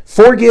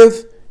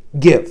 Forgive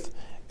give.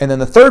 And then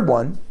the third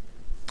one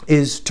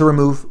is to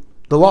remove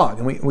the log.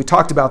 And we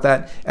talked about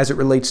that as it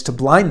relates to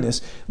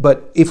blindness.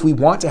 But if we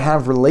want to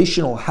have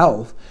relational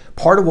health,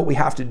 part of what we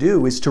have to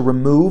do is to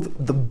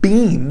remove the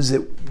beams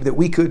that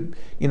we could,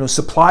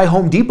 supply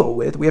Home Depot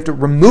with. We have to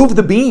remove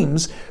the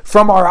beams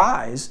from our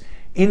eyes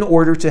in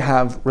order to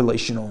have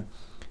relational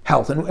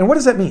health. And what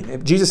does that mean?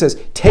 If Jesus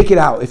says, take it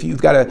out. If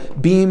you've got a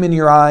beam in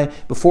your eye,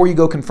 before you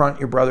go confront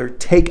your brother,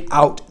 take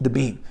out the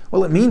beam.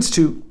 Well, it means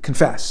to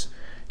confess.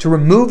 To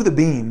remove the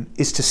beam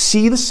is to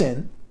see the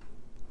sin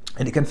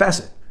and to confess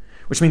it,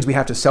 which means we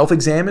have to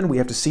self-examine. We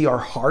have to see our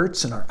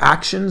hearts and our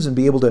actions and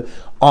be able to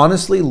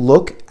honestly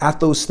look at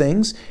those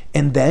things,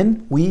 and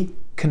then we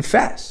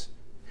confess.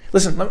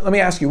 Listen, let me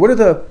ask you, what are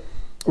the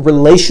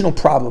relational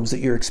problems that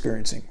you're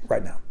experiencing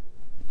right now?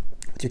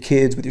 With your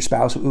kids, with your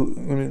spouse, the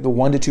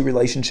 1 to 2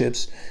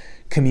 relationships,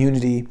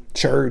 community,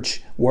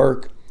 church,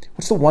 work.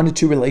 What's the 1 to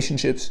 2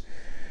 relationships?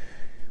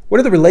 What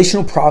are the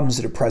relational problems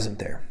that are present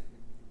there?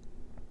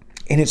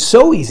 And it's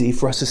so easy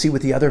for us to see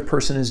what the other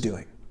person is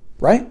doing,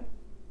 right?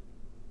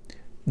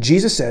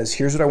 Jesus says,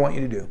 here's what I want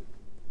you to do.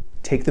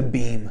 Take the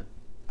beam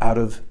out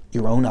of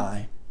your own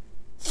eye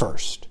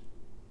first.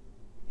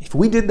 If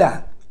we did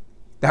that,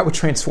 that would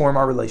transform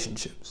our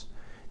relationships.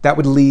 That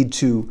would lead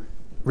to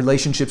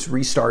relationships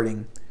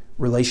restarting,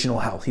 relational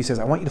health. He says,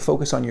 I want you to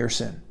focus on your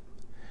sin.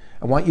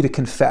 I want you to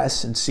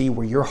confess and see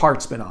where your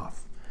heart's been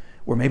off,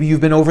 where maybe you've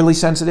been overly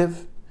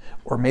sensitive,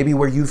 or maybe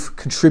where you've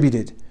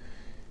contributed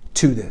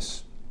to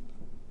this.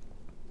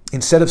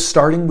 Instead of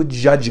starting with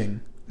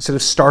judging, instead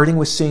of starting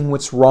with seeing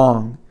what's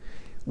wrong,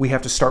 we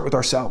have to start with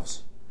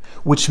ourselves.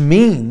 Which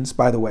means,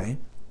 by the way,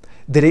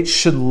 that it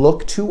should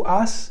look to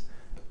us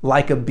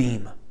like a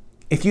beam.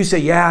 If you say,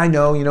 yeah, I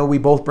know, we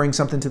both bring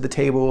something to the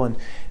table and,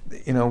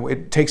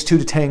 it takes two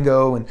to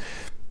tango. And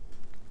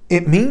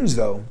it means,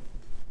 though,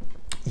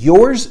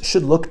 yours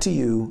should look to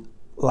you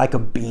like a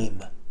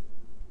beam.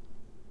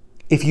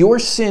 If your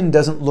sin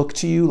doesn't look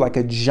to you like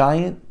a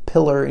giant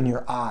pillar in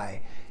your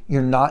eye,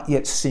 you're not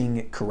yet seeing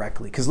it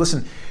correctly. Because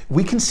listen,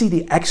 we can see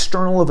the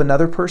external of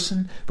another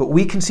person, but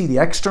we can see the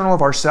external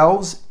of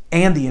ourselves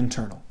and the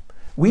internal.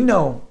 We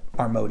know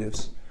our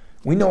motives.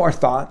 We know our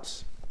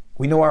thoughts.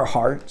 We know our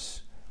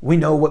hearts. We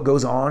know what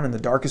goes on in the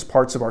darkest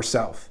parts of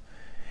ourself.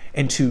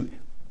 And to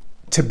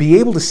be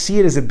able to see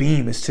it as a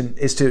beam is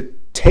to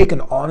take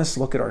an honest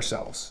look at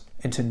ourselves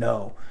and to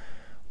know,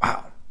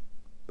 wow,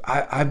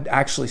 I've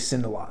actually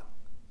sinned a lot.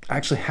 I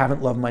actually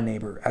haven't loved my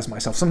neighbor as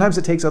myself. Sometimes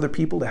it takes other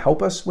people to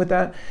help us with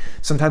that.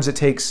 Sometimes it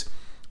takes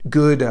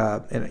good,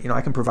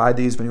 I can provide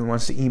these if anyone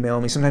wants to email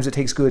me. Sometimes it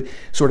takes good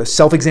sort of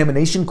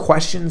self-examination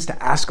questions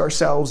to ask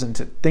ourselves and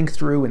to think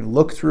through and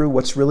look through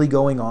what's really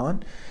going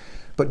on.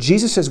 But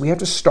Jesus says we have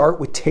to start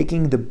with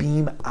taking the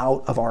beam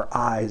out of our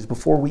eyes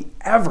before we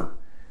ever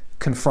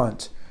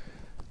confront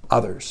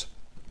others.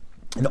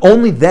 And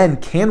only then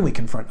can we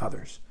confront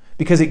others,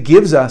 because it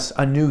gives us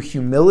a new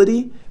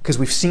humility, because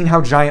we've seen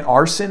how giant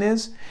our sin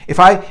is. If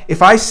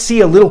I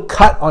see a little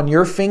cut on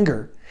your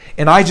finger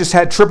and I just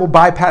had triple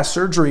bypass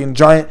surgery and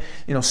giant,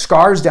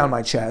 scars down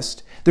my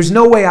chest, there's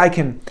no way I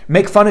can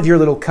make fun of your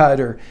little cut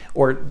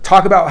or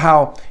talk about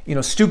how,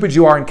 stupid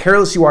you are and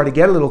careless you are to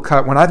get a little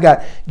cut when I've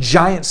got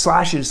giant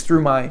slashes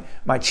through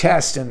my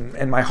chest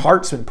and my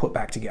heart's been put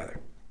back together.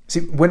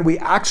 See, when we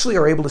actually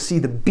are able to see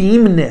the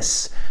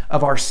beamness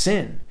of our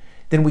sin,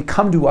 then we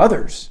come to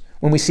others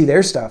when we see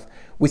their stuff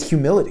with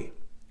humility.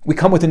 We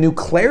come with a new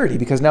clarity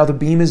because now the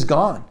beam is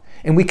gone.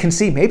 And we can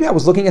see, maybe I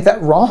was looking at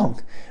that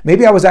wrong.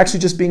 Maybe I was actually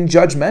just being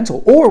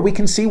judgmental. Or we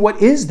can see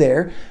what is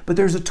there, but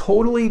there's a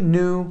totally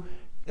new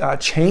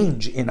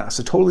change in us,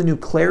 a totally new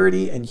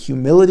clarity and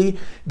humility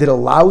that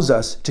allows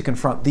us to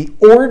confront. The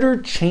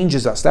order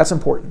changes us. That's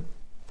important.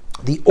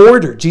 The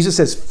order, Jesus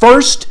says,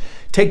 first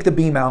take the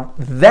beam out,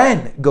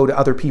 then go to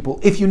other people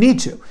if you need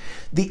to.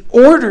 The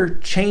order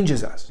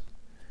changes us.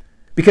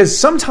 Because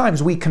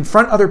sometimes we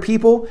confront other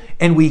people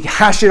and we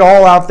hash it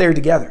all out there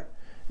together.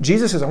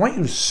 Jesus says, I want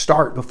you to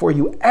start before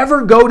you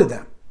ever go to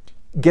them.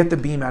 Get the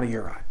beam out of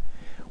your eye.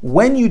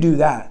 When you do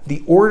that,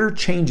 the order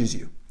changes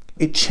you.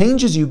 It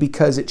changes you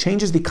because it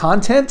changes the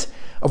content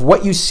of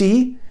what you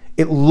see.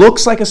 It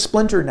looks like a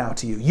splinter now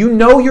to you. You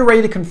know you're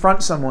ready to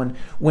confront someone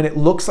when it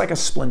looks like a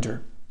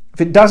splinter.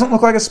 If it doesn't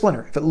look like a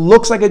splinter, if it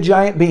looks like a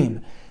giant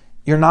beam,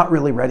 you're not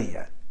really ready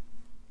yet.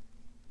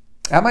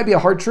 That might be a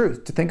hard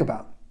truth to think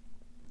about.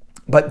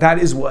 But that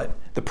is what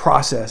the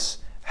process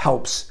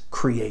helps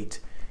create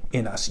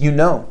in us. You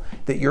know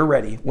that you're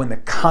ready when the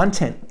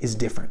content is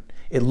different.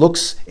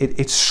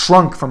 It's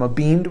shrunk from a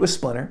beam to a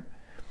splinter.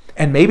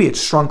 And maybe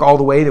it's shrunk all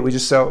the way that we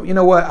just say, you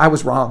know what, I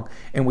was wrong,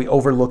 and we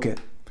overlook it.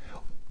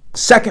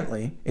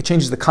 Secondly, it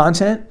changes the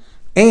content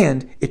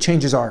and it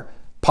changes our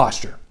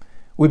posture.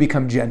 We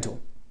become gentle.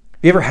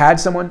 Have you ever had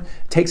someone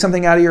take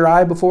something out of your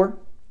eye before?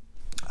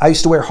 I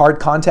used to wear hard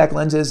contact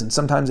lenses, and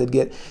sometimes they'd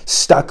get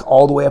stuck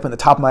all the way up in the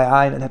top of my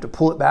eye, and I'd have to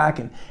pull it back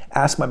and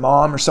ask my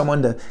mom or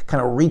someone to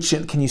kind of reach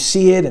in. Can you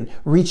see it? And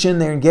reach in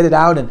there and get it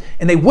out. And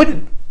they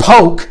wouldn't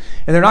poke,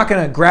 and they're not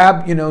going to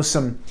grab,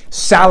 some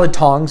salad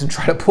tongs and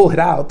try to pull it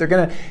out. They're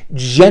going to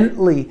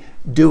gently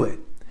do it.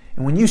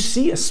 And when you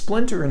see a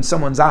splinter in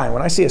someone's eye,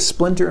 when I see a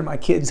splinter in my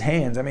kid's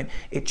hands,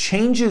 it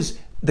changes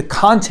the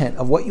content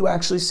of what you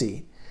actually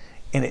see,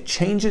 and it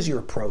changes your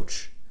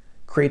approach,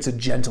 creates a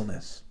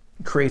gentleness,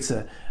 creates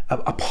a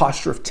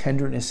posture of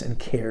tenderness and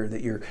care,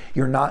 that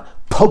you're not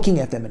poking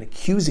at them and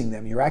accusing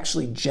them. You're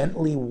actually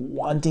gently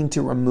wanting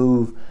to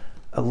remove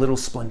a little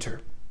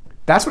splinter.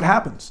 That's what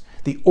happens.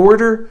 The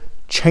order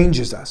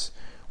changes us,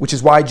 which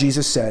is why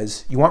Jesus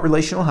says, you want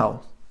relational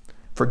health?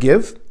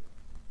 Forgive,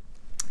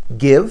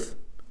 give,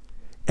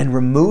 and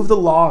remove the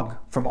log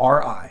from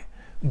our eye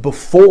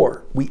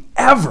before we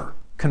ever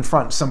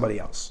confront somebody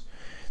else.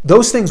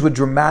 Those things would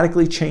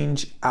dramatically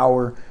change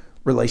our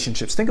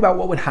relationships. Think about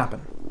what would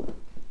happen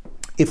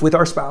if with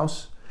our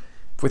spouse,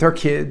 if with our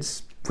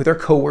kids, if with our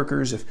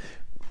coworkers, if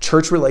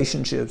church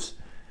relationships,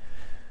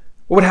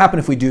 what would happen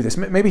if we do this?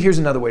 Maybe here's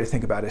another way to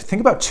think about it. Think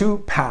about two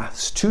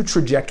paths, two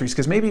trajectories,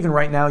 because maybe even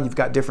right now you've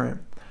got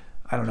different,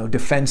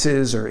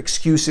 defenses or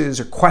excuses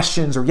or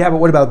questions or, but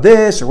what about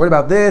this or what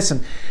about this?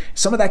 And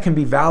some of that can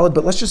be valid,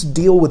 but let's just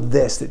deal with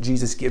this that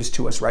Jesus gives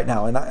to us right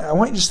now. And I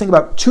want you to just think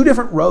about two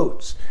different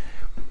roads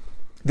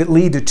that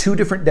lead to two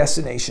different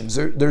destinations.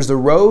 There's the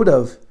road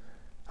of,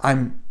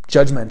 I'm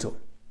judgmental.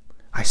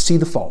 I see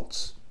the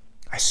faults.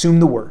 I assume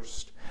the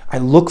worst. I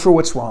look for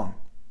what's wrong.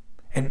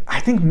 And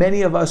I think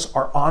many of us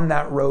are on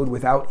that road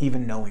without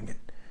even knowing it.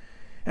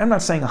 And I'm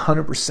not saying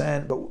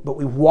 100%, but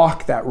we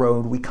walk that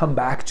road. We come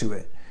back to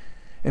it.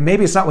 And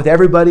maybe it's not with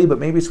everybody, but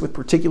maybe it's with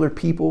particular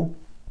people.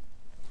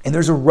 And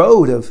there's a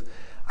road of,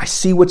 I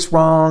see what's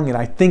wrong, and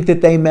I think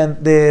that they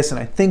meant this, and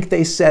I think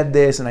they said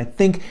this, and I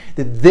think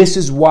that this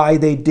is why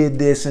they did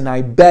this, and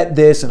I bet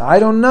this, and I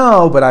don't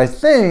know, but I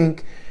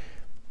think.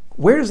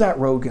 Where's that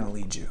road going to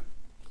lead you?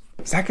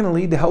 Is that going to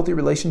lead to healthy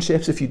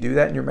relationships if you do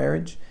that in your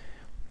marriage?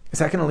 Is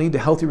that going to lead to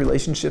healthy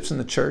relationships in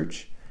the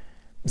church?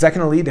 Is that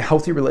going to lead to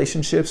healthy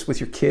relationships with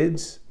your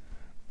kids?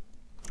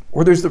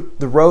 Or there's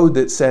the road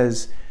that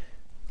says,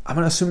 I'm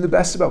going to assume the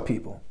best about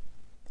people.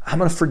 I'm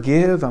going to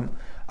forgive. I'm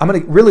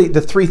going to really, the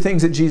three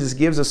things that Jesus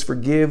gives us,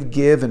 forgive,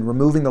 give, and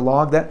removing the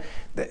log, that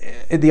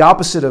the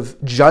opposite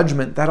of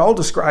judgment, that all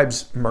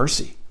describes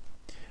mercy.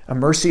 A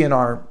mercy in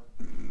our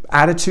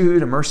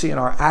attitude, a mercy in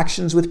our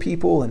actions with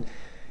people.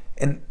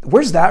 And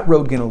where's that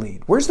road going to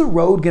lead? Where's the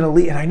road going to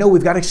lead? And I know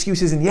we've got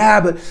excuses and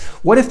but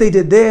what if they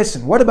did this?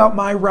 And what about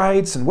my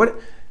rights? And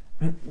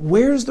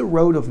where's the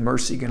road of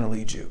mercy going to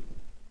lead you?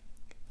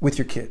 With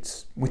your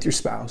kids, with your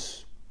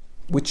spouse,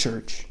 with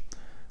church?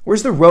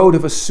 Where's the road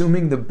of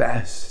assuming the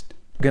best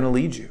going to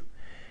lead you?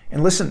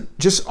 And listen,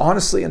 just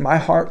honestly in my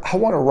heart, I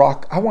want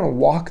to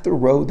walk the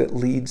road that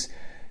leads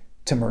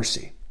to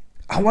mercy.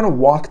 I want to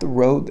walk the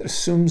road that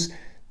assumes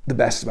the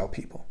best about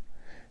people,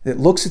 that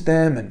looks at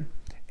them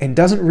and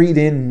doesn't read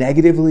in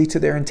negatively to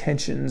their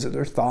intentions or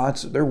their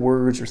thoughts or their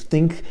words or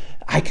think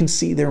I can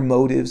see their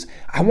motives.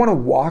 I want to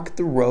walk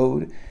the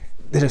road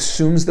that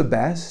assumes the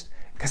best,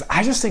 because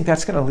I just think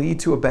that's going to lead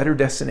to a better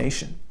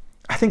destination.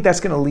 I think that's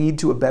going to lead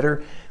to a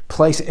better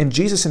place. And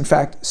Jesus, in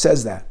fact,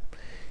 says that.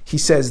 He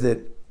says that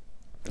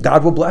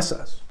God will bless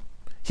us.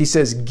 He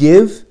says,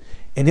 give,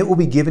 and it will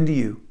be given to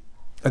you.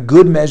 A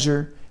good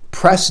measure,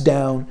 pressed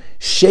down,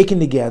 shaken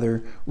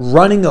together,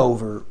 running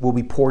over, will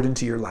be poured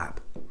into your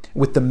lap.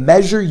 With the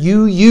measure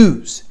you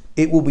use,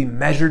 it will be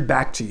measured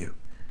back to you.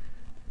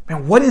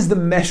 Man, what is the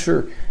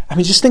measure?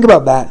 Just think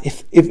about that.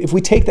 If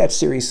we take that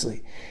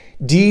seriously,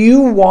 do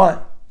you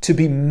want to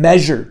be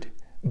measured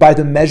by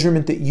the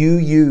measurement that you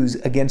use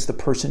against the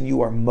person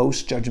you are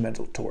most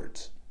judgmental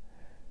towards?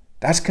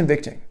 That's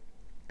convicting.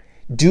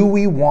 Do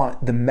we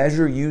want the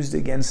measure used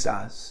against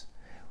us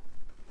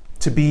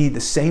to be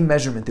the same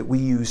measurement that we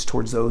use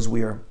towards those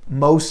we are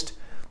most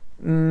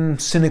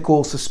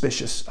cynical,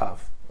 suspicious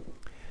of?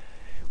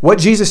 What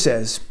Jesus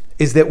says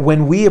is that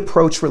when we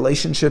approach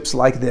relationships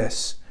like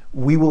this,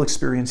 we will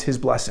experience his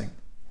blessing.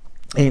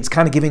 And it's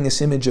kind of giving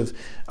this image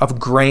of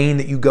grain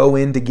that you go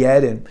in to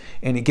get, and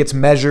it gets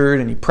measured,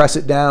 and you press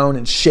it down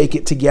and shake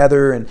it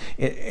together, and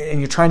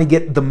you're trying to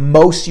get the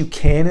most you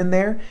can in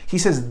there. He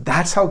says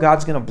that's how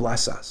God's going to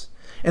bless us.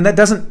 And that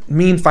doesn't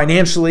mean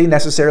financially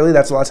necessarily.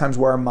 That's a lot of times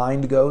where our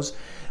mind goes.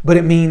 But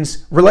it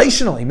means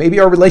relationally. Maybe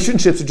our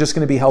relationships are just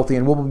going to be healthy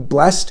and we'll be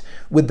blessed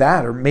with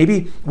that. Or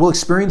maybe we'll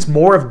experience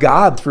more of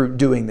God through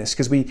doing this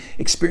because we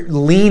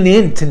lean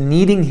into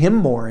needing him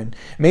more. And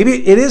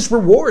maybe it is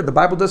reward. The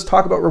Bible does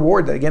talk about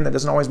reward. Again, that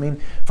doesn't always mean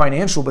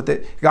financial, but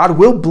that God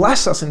will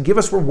bless us and give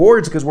us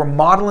rewards because we're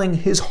modeling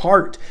his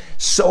heart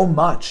so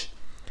much.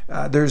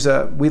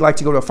 We like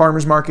to go to a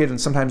farmer's market,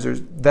 and sometimes there's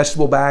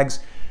vegetable bags.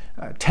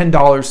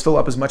 $10, fill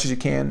up as much as you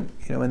can,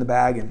 in the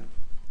bag.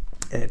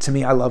 And to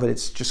me, I love it.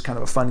 It's just kind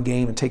of a fun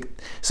game, and take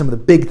some of the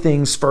big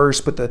things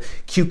first, put the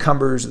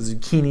cucumbers, the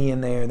zucchini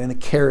in there, and then the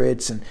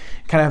carrots, and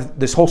kind of have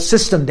this whole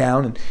system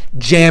down, and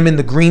jam in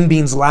the green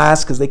beans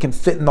last because they can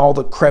fit in all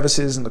the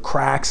crevices and the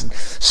cracks, and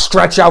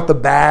stretch out the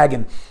bag,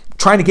 and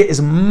trying to get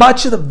as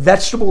much of the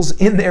vegetables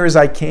in there as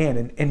I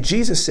can. And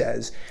Jesus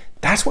says,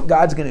 That's what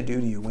God's going to do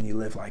to you when you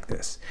live like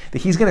this.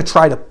 That he's going to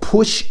try to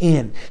push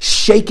in,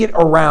 shake it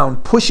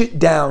around, push it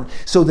down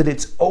so that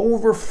it's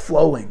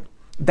overflowing.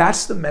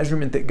 That's the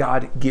measurement that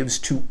God gives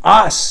to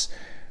us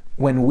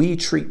when we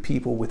treat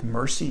people with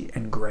mercy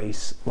and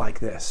grace like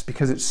this,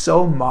 because it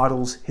so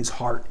models his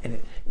heart and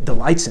it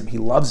delights him. He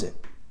loves it.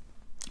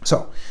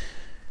 So,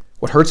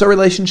 what hurts our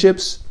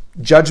relationships?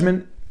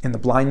 Judgment and the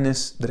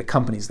blindness that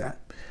accompanies that.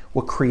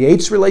 What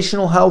creates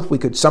relational health? We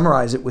could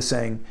summarize it with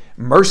saying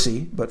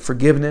mercy, but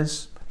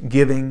forgiveness,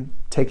 giving,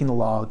 taking the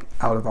log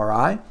out of our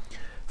eye.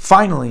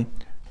 Finally,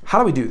 how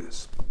do we do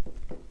this?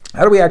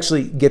 How do we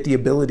actually get the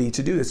ability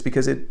to do this?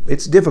 Because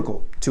it's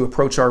difficult to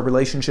approach our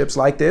relationships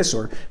like this,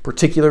 or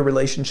particular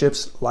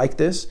relationships like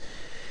this.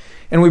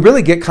 And we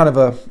really get kind of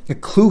a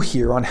clue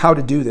here on how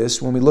to do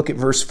this when we look at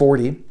verse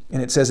 40.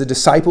 And it says, a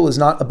disciple is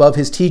not above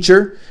his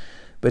teacher,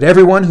 but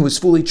everyone who is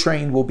fully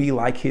trained will be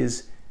like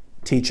his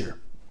teacher.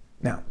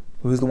 Now,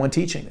 who's the one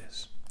teaching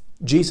this?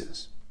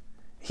 Jesus.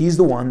 He's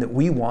the one that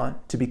we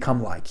want to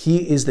become like.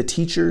 He is the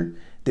teacher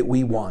that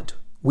we want.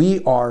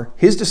 We are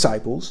his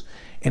disciples,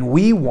 and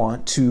we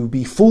want to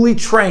be fully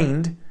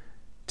trained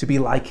to be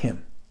like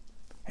him.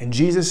 And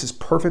Jesus is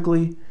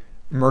perfectly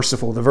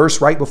merciful. The verse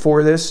right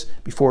before this,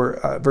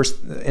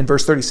 in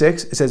verse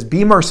 36, it says,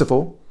 be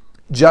merciful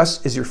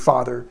just as your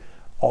Father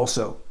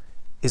also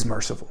is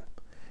merciful.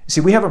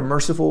 See, we have a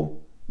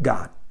merciful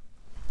God.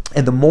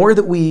 And the more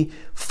that we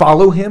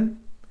follow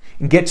him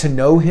and get to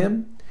know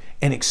him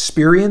and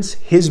experience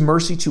his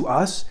mercy to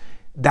us,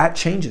 that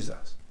changes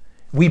us.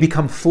 We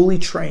become fully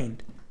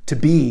trained to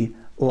be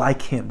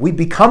like him. We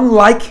become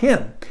like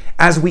him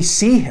as we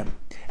see him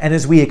and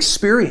as we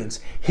experience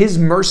his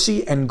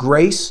mercy and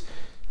grace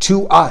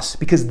to us.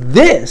 Because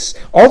this,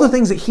 all the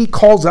things that he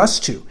calls us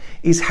to,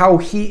 is how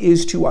he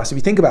is to us. If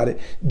you think about it,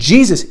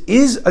 Jesus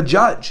is a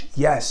judge,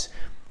 yes,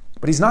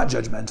 but he's not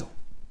judgmental.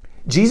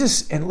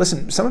 Jesus, and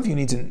listen, some of you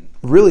need to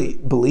really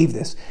believe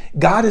this.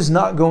 God is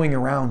not going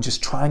around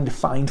just trying to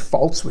find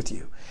faults with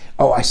you.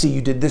 Oh, I see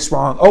you did this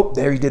wrong. Oh,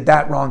 there you did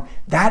that wrong.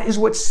 That is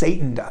what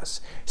Satan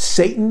does.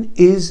 Satan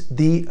is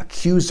the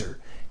accuser.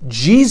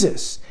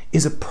 Jesus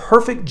is a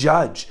perfect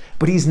judge,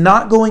 but he's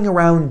not going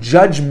around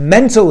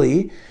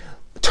judgmentally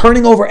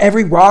turning over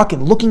every rock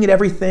and looking at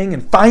everything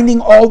and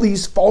finding all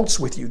these faults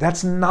with you.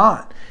 That's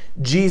not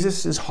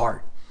Jesus'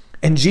 heart.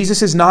 And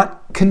Jesus is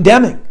not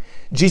condemning.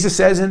 Jesus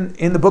says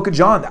in the book of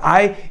John,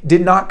 I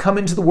did not come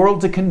into the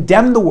world to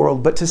condemn the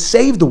world, but to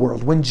save the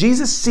world. When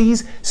Jesus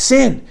sees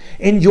sin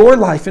in your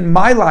life, in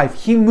my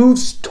life, he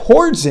moves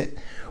towards it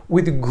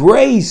with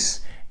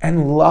grace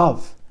and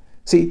love.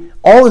 See,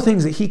 all the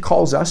things that he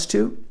calls us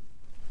to,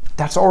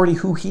 that's already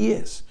who he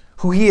is.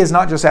 Who he is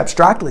not just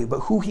abstractly,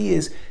 but who he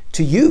is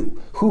to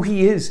you, who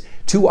he is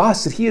to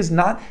us, that he is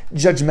not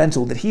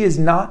judgmental, that he is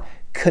not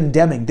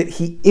condemning, that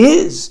he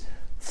is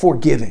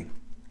forgiving.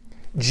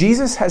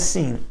 Jesus has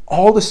seen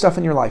all the stuff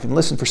in your life. And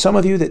listen, for some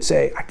of you that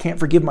say, I can't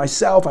forgive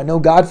myself, I know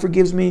God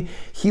forgives me,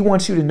 he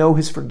wants you to know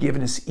his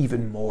forgiveness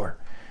even more.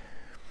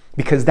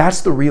 Because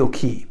that's the real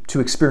key to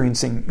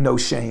experiencing no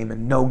shame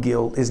and no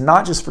guilt, is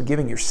not just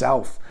forgiving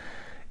yourself,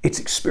 it's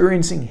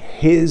experiencing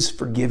his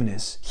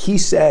forgiveness. He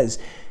says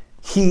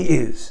he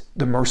is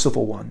the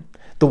merciful one,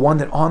 the one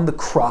that on the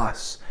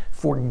cross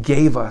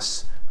forgave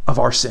us of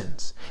our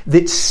sins,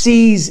 that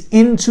sees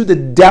into the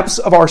depths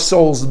of our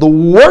souls, the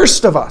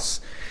worst of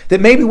us, that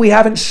maybe we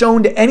haven't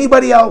shown to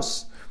anybody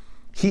else.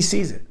 He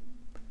sees it.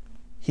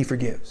 He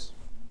forgives.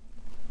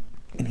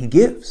 And he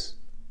gives.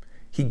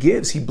 He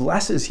gives. He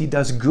blesses. He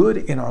does good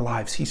in our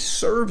lives. He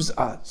serves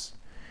us.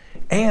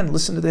 And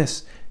listen to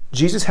this.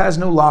 Jesus has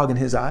no log in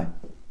his eye.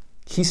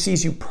 He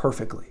sees you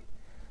perfectly.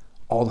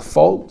 All the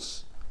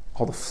faults,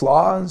 all the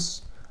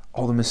flaws,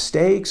 all the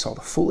mistakes, all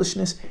the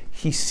foolishness.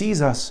 He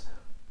sees us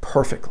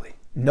perfectly.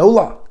 No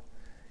log.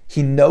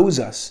 He knows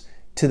us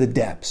to the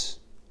depths.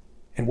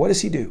 And what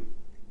does he do?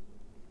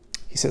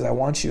 He says, I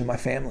want you in my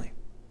family.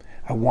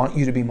 I want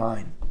you to be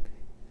mine.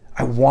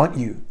 I want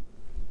you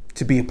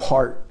to be a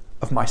part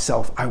of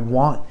myself. I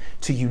want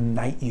to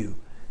unite you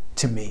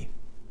to me.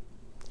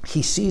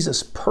 He sees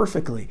us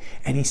perfectly,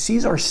 and he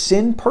sees our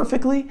sin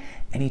perfectly,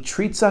 and he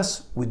treats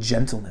us with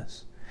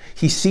gentleness.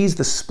 He sees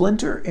the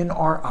splinter in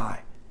our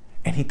eye,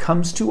 and he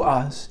comes to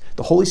us.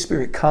 The Holy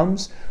Spirit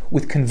comes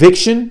with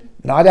conviction,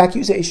 not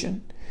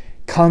accusation,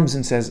 comes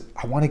and says,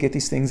 I want to get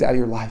these things out of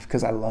your life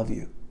because I love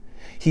you.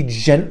 He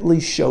gently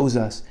shows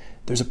us,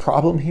 there's a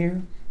problem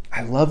here.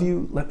 I love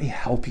you. Let me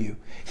help you.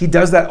 He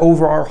does that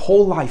over our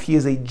whole life. He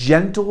is a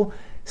gentle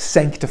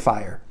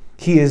sanctifier.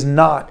 He is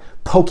not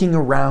poking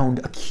around,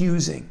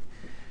 accusing.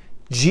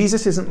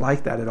 Jesus isn't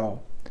like that at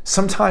all.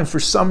 Sometimes, for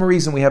some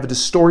reason, we have a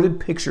distorted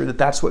picture that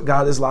that's what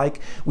God is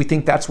like. We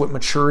think that's what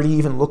maturity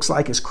even looks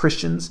like as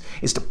Christians,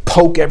 is to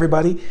poke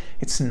everybody.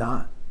 It's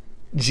not.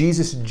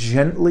 Jesus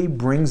gently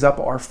brings up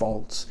our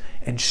faults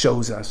and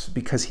shows us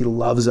because he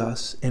loves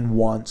us and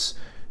wants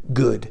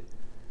good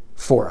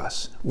for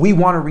us. We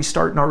want to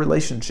restart in our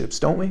relationships,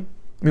 don't we?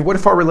 I mean, what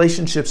if our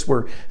relationships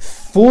were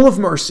full of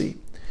mercy,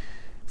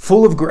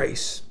 full of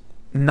grace,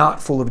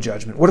 not full of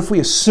judgment? What if we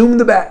assume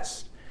the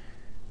best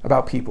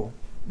about people,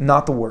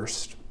 not the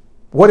worst?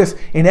 What if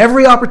in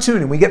every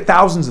opportunity, we get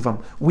thousands of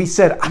them, we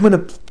said, I'm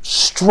going to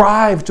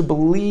strive to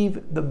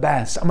believe the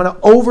best. I'm going to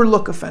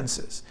overlook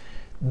offenses.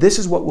 This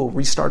is what will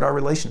restart our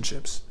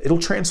relationships. It'll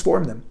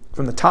transform them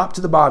from the top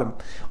to the bottom.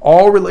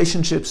 All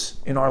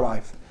relationships in our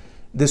life.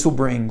 This will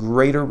bring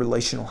greater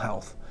relational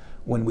health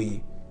when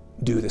we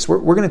do this.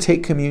 We're going to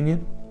take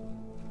communion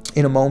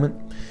in a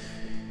moment.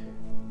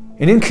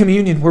 And in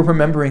communion, we're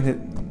remembering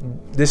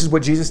that this is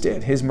what Jesus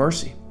did. His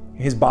mercy.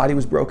 His body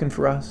was broken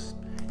for us.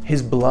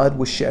 His blood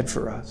was shed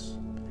for us.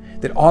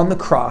 That on the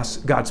cross,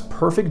 God's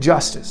perfect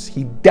justice,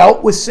 He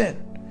dealt with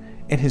sin,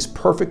 and His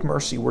perfect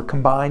mercy were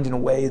combined in a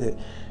way that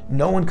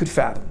no one could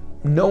fathom,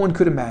 no one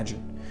could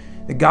imagine.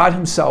 That God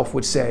Himself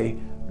would say,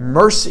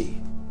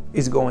 mercy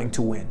is going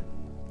to win.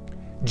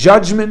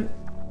 Judgment,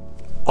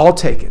 I'll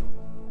take it.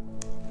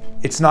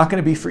 It's not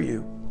going to be for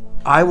you.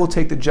 I will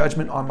take the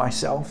judgment on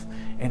myself,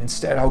 and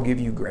instead I'll give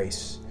you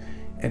grace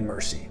and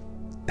mercy.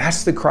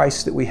 That's the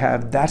Christ that we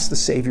have. That's the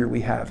Savior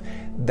we have.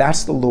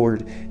 That's the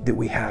Lord that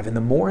we have. And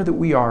the more that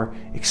we are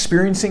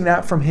experiencing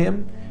that from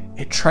Him,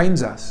 it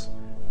trains us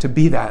to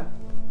be that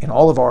in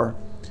all of our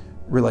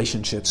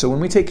relationships. So when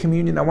we take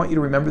communion, I want you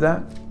to remember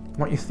that. I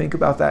want you to think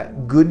about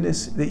that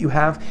goodness that you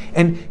have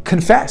and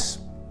confess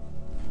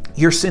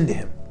your sin to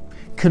Him.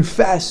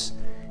 Confess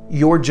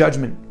your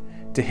judgment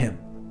to Him.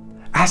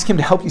 Ask Him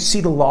to help you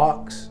see the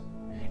logs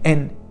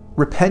and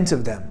repent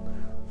of them,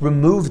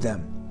 remove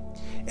them.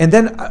 And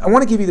then I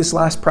want to give you this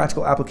last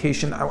practical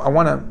application. I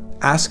want to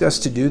ask us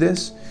to do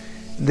this,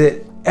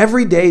 that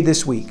every day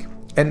this week,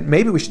 and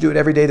maybe we should do it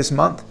every day this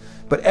month,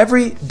 but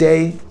every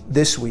day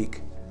this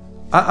week,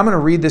 I'm going to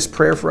read this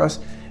prayer for us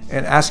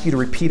and ask you to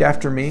repeat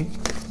after me.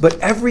 But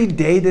every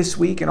day this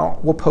week, and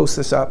we'll post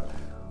this up,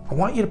 I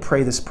want you to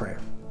pray this prayer.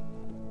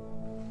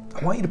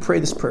 I want you to pray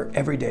this prayer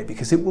every day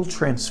because it will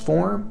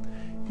transform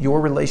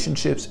your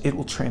relationships. It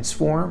will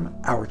transform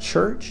our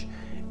church.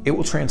 It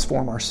will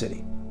transform our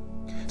city.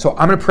 So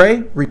I'm going to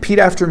pray, repeat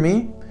after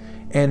me,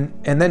 and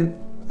then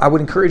I would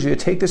encourage you to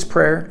take this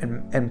prayer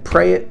and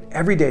pray it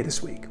every day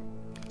this week.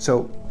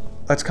 So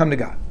let's come to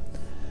God.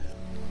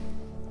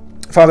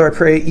 Father, I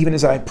pray, even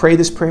as I pray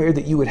this prayer,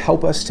 that you would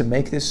help us to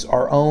make this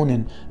our own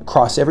and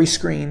across every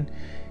screen,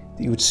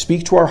 that you would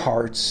speak to our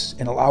hearts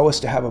and allow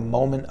us to have a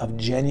moment of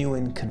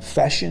genuine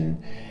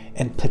confession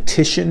and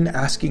petition,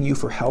 asking you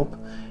for help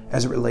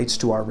as it relates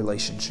to our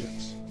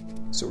relationships.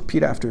 So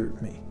repeat after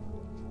me.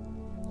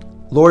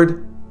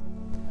 Lord,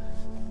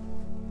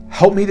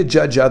 help me to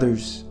judge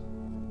others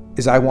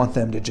as I want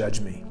them to judge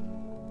me.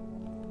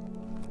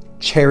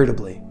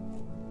 Charitably,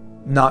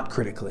 not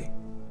critically.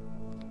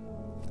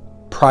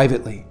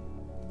 Privately,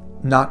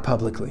 not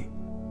publicly.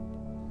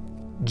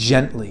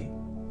 Gently,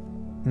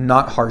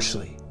 not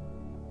harshly.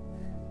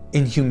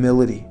 In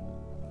humility,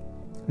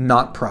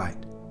 not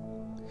pride.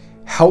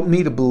 Help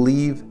me to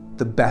believe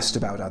the best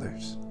about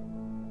others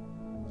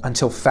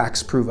until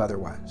facts prove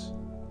otherwise.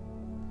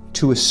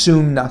 To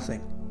assume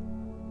nothing.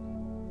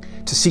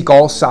 To seek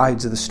all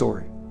sides of the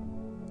story.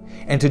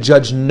 And to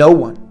judge no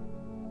one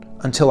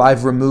until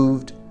I've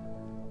removed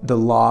the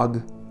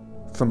log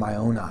from my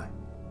own eye.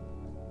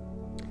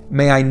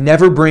 May I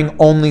never bring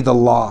only the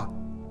law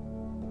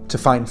to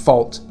find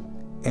fault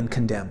and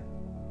condemn.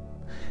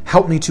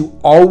 Help me to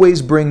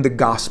always bring the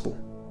gospel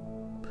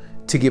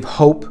to give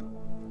hope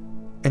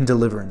and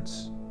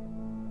deliverance,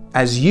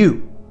 as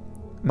you,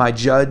 my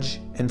judge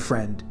and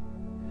friend,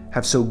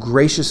 have so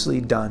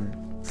graciously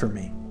done for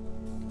me.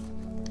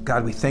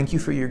 God, we thank you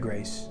for your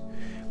grace.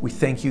 We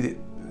thank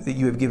you that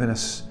you have given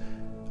us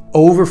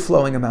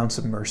overflowing amounts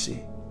of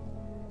mercy.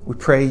 We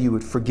pray you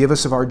would forgive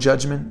us of our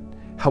judgment.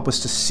 Help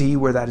us to see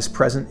where that is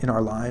present in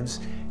our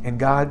lives. And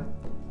God,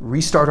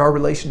 restart our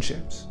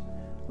relationships.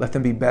 Let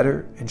them be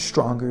better and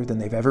stronger than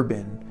they've ever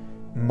been,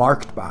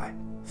 marked by,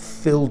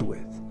 filled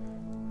with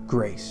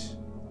grace.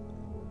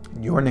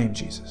 In your name,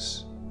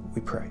 Jesus,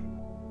 we pray.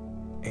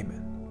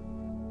 Amen.